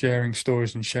 sharing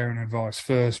stories and sharing advice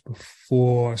first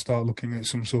before I start looking at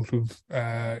some sort of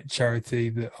charity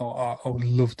that I would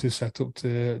love to set up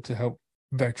to help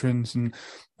veterans and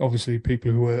obviously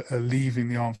people who are leaving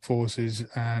the armed forces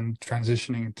and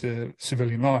transitioning to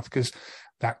civilian life, because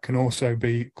that can also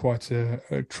be quite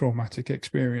a traumatic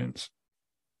experience.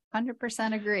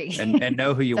 100% agree. And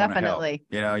know who you want to help.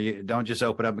 Definitely. You don't just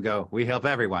open up and go, we help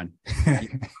everyone.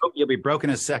 You'll be broken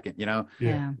in a second,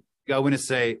 Yeah. Go in and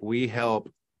say, we help,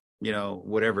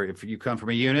 whatever. If you come from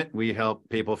a unit, we help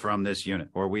people from this unit,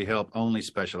 or we help only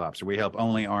special ops, or we help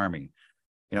only Army.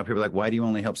 People are like, why do you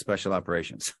only help special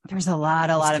operations? There's a lot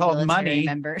of military money.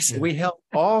 members. We help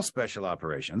all special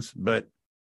operations, but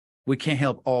we can't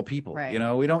help all people. Right.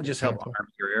 We don't just help Army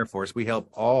or Air Force. We help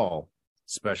all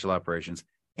special operations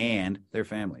and their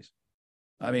families.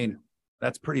 I mean,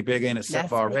 that's pretty big in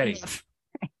itself already.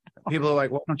 People are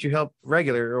like, well, why don't you help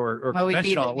regular or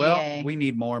conventional? Well, we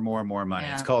need more money.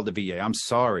 Yeah. It's called the VA. I'm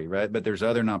sorry, right? But there's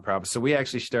other nonprofits. So we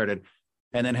actually started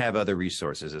and then have other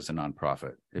resources as a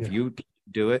nonprofit. If you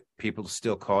do it, people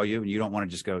still call you, and you don't want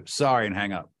to just go, sorry, and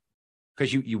hang up,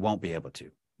 because you won't be able to.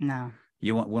 No.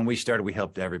 When we started, we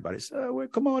helped everybody. So, well,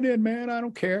 come on in, man. I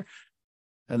don't care.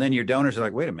 And then your donors are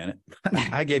like, wait a minute.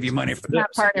 I gave you money for this.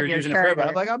 Part You're of using it for everybody.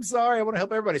 I'm like, I'm sorry. I want to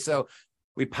help everybody. So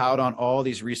we piled on all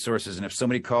these resources. And if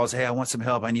somebody calls, hey, I want some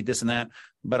help, I need this and that,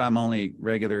 but I'm only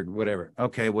regular, whatever.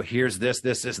 Okay, well, here's this.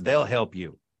 They'll help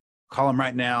you. Call them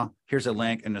right now. Here's a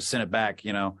link, and they'll send it back,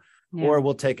 Or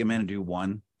we'll take them in and do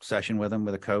one session with them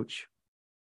with a coach,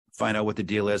 find out what the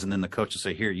deal is. And then the coach will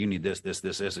say, here, you need this,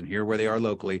 and here where they are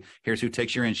locally. Here's who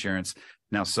takes your insurance.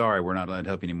 Now, sorry, we're not allowed to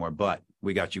help you anymore, but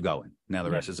we got you going. Now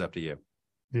the rest is up to you.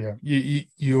 Yeah.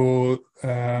 You're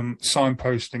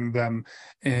signposting them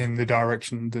in the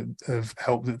direction of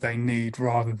help that they need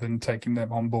rather than taking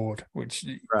them on board, which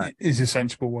is a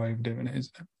sensible way of doing it,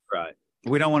 isn't it? Right.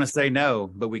 We don't want to say no,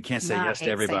 but we can't say yes to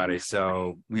everybody.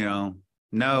 So,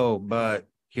 no, but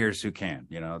here's who can,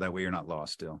 that way you're not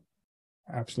lost still.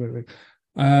 Absolutely.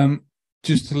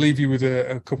 Just to leave you with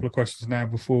a couple of questions now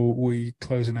before we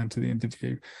close and enter the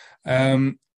interview.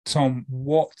 Tom,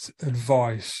 what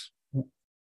advice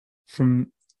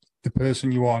from the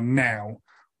person you are now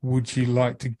would you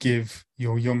like to give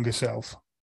your younger self?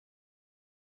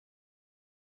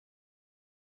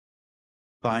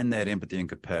 Find that empathy and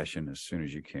compassion as soon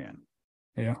as you can.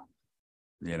 Yeah.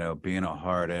 Being a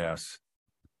hard ass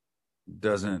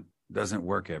doesn't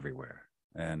work everywhere.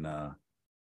 And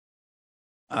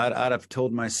I'd have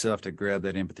told myself to grab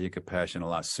that empathy and compassion a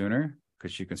lot sooner,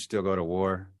 because you can still go to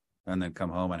war and then come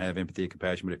home and have empathy and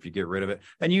compassion. But if you get rid of it,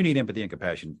 and you need empathy and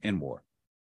compassion in war,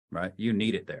 right? You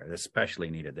need it there, especially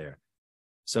need it there.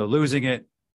 So losing it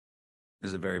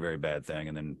is a very, very bad thing.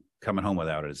 And then coming home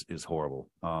without it is horrible.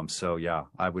 So yeah,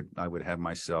 I would have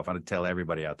myself, I'd tell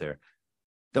everybody out there,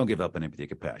 don't give up on empathy and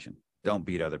compassion. Don't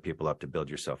beat other people up to build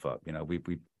yourself up.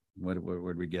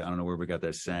 where we get? I don't know where we got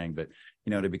that saying, but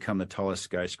to become the tallest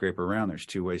skyscraper around, there's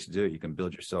two ways to do it. You can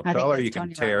build yourself taller, you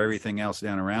can tear everything else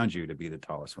down around you to be the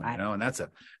tallest one, and that's a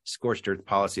scorched earth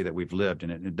policy that we've lived,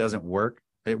 and it doesn't work.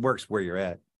 It works where you're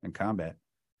at in combat,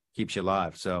 keeps you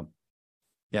alive. So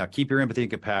yeah, keep your empathy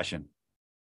and compassion.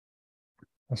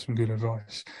 That's some good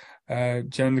advice.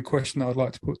 Jen, the question that I'd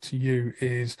like to put to you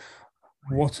is,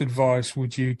 what advice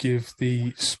would you give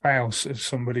the spouse of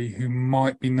somebody who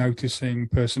might be noticing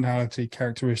personality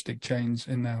characteristic change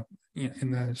in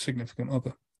their significant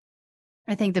other?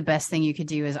 I think the best thing you could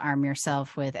do is arm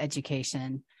yourself with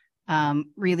education.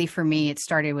 Really, for me, it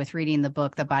started with reading the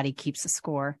book, The Body Keeps a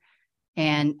Score.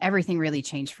 And everything really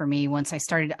changed for me once I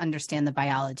started to understand the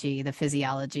biology, the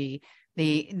physiology,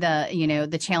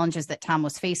 the challenges that Tom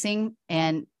was facing.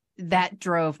 And that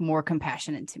drove more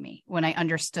compassion into me when I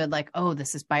understood, like, oh,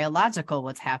 this is biological,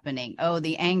 what's happening. Oh,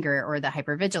 the anger or the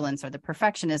hypervigilance or the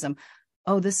perfectionism.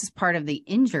 Oh, this is part of the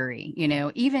injury,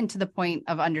 even to the point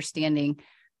of understanding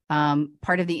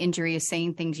part of the injury is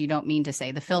saying things you don't mean to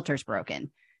say. The filter's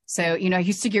broken. So, I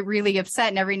used to get really upset,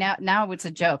 and every now it's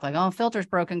a joke, like, oh, filter's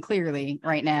broken clearly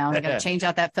right now. I got to change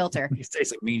out that filter. You say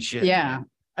some mean shit. Yeah.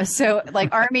 So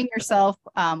like arming yourself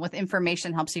with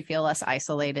information helps you feel less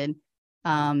isolated.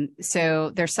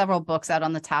 So there's several books out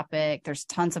on the topic. There's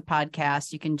tons of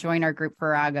podcasts. You can join our group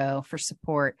Virago for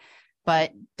support,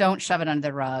 but don't shove it under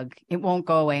the rug. It won't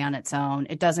go away on its own.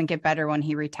 It doesn't get better when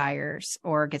he retires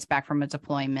or gets back from a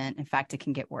deployment. In fact, it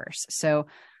can get worse. So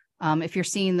if you're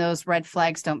seeing those red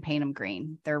flags, don't paint them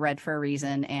green. They're red for a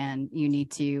reason, and you need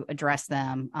to address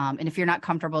them. And if you're not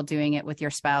comfortable doing it with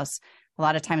your spouse, a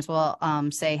lot of times we'll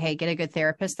say, hey, get a good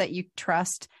therapist that you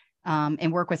trust,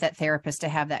 and work with that therapist to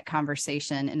have that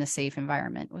conversation in a safe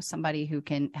environment with somebody who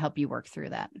can help you work through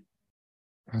that.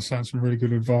 That sounds some really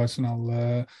good advice, and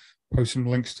I'll post some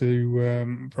links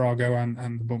to Virago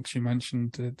and the books you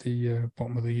mentioned at the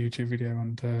bottom of the YouTube video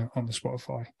and on the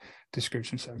Spotify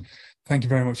description. So thank you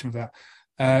very much for that.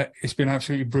 It's been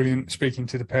absolutely brilliant speaking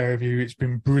to the pair of you. It's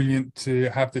been brilliant to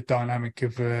have the dynamic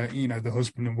of, the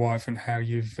husband and wife, and how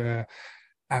you've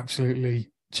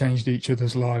absolutely changed each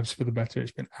other's lives for the better.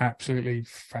 It's been absolutely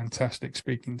fantastic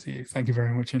speaking to you. Thank you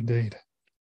very much indeed.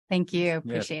 Thank you.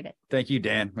 Appreciate it. Thank you,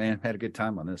 Dan. Man, had a good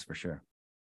time on this for sure.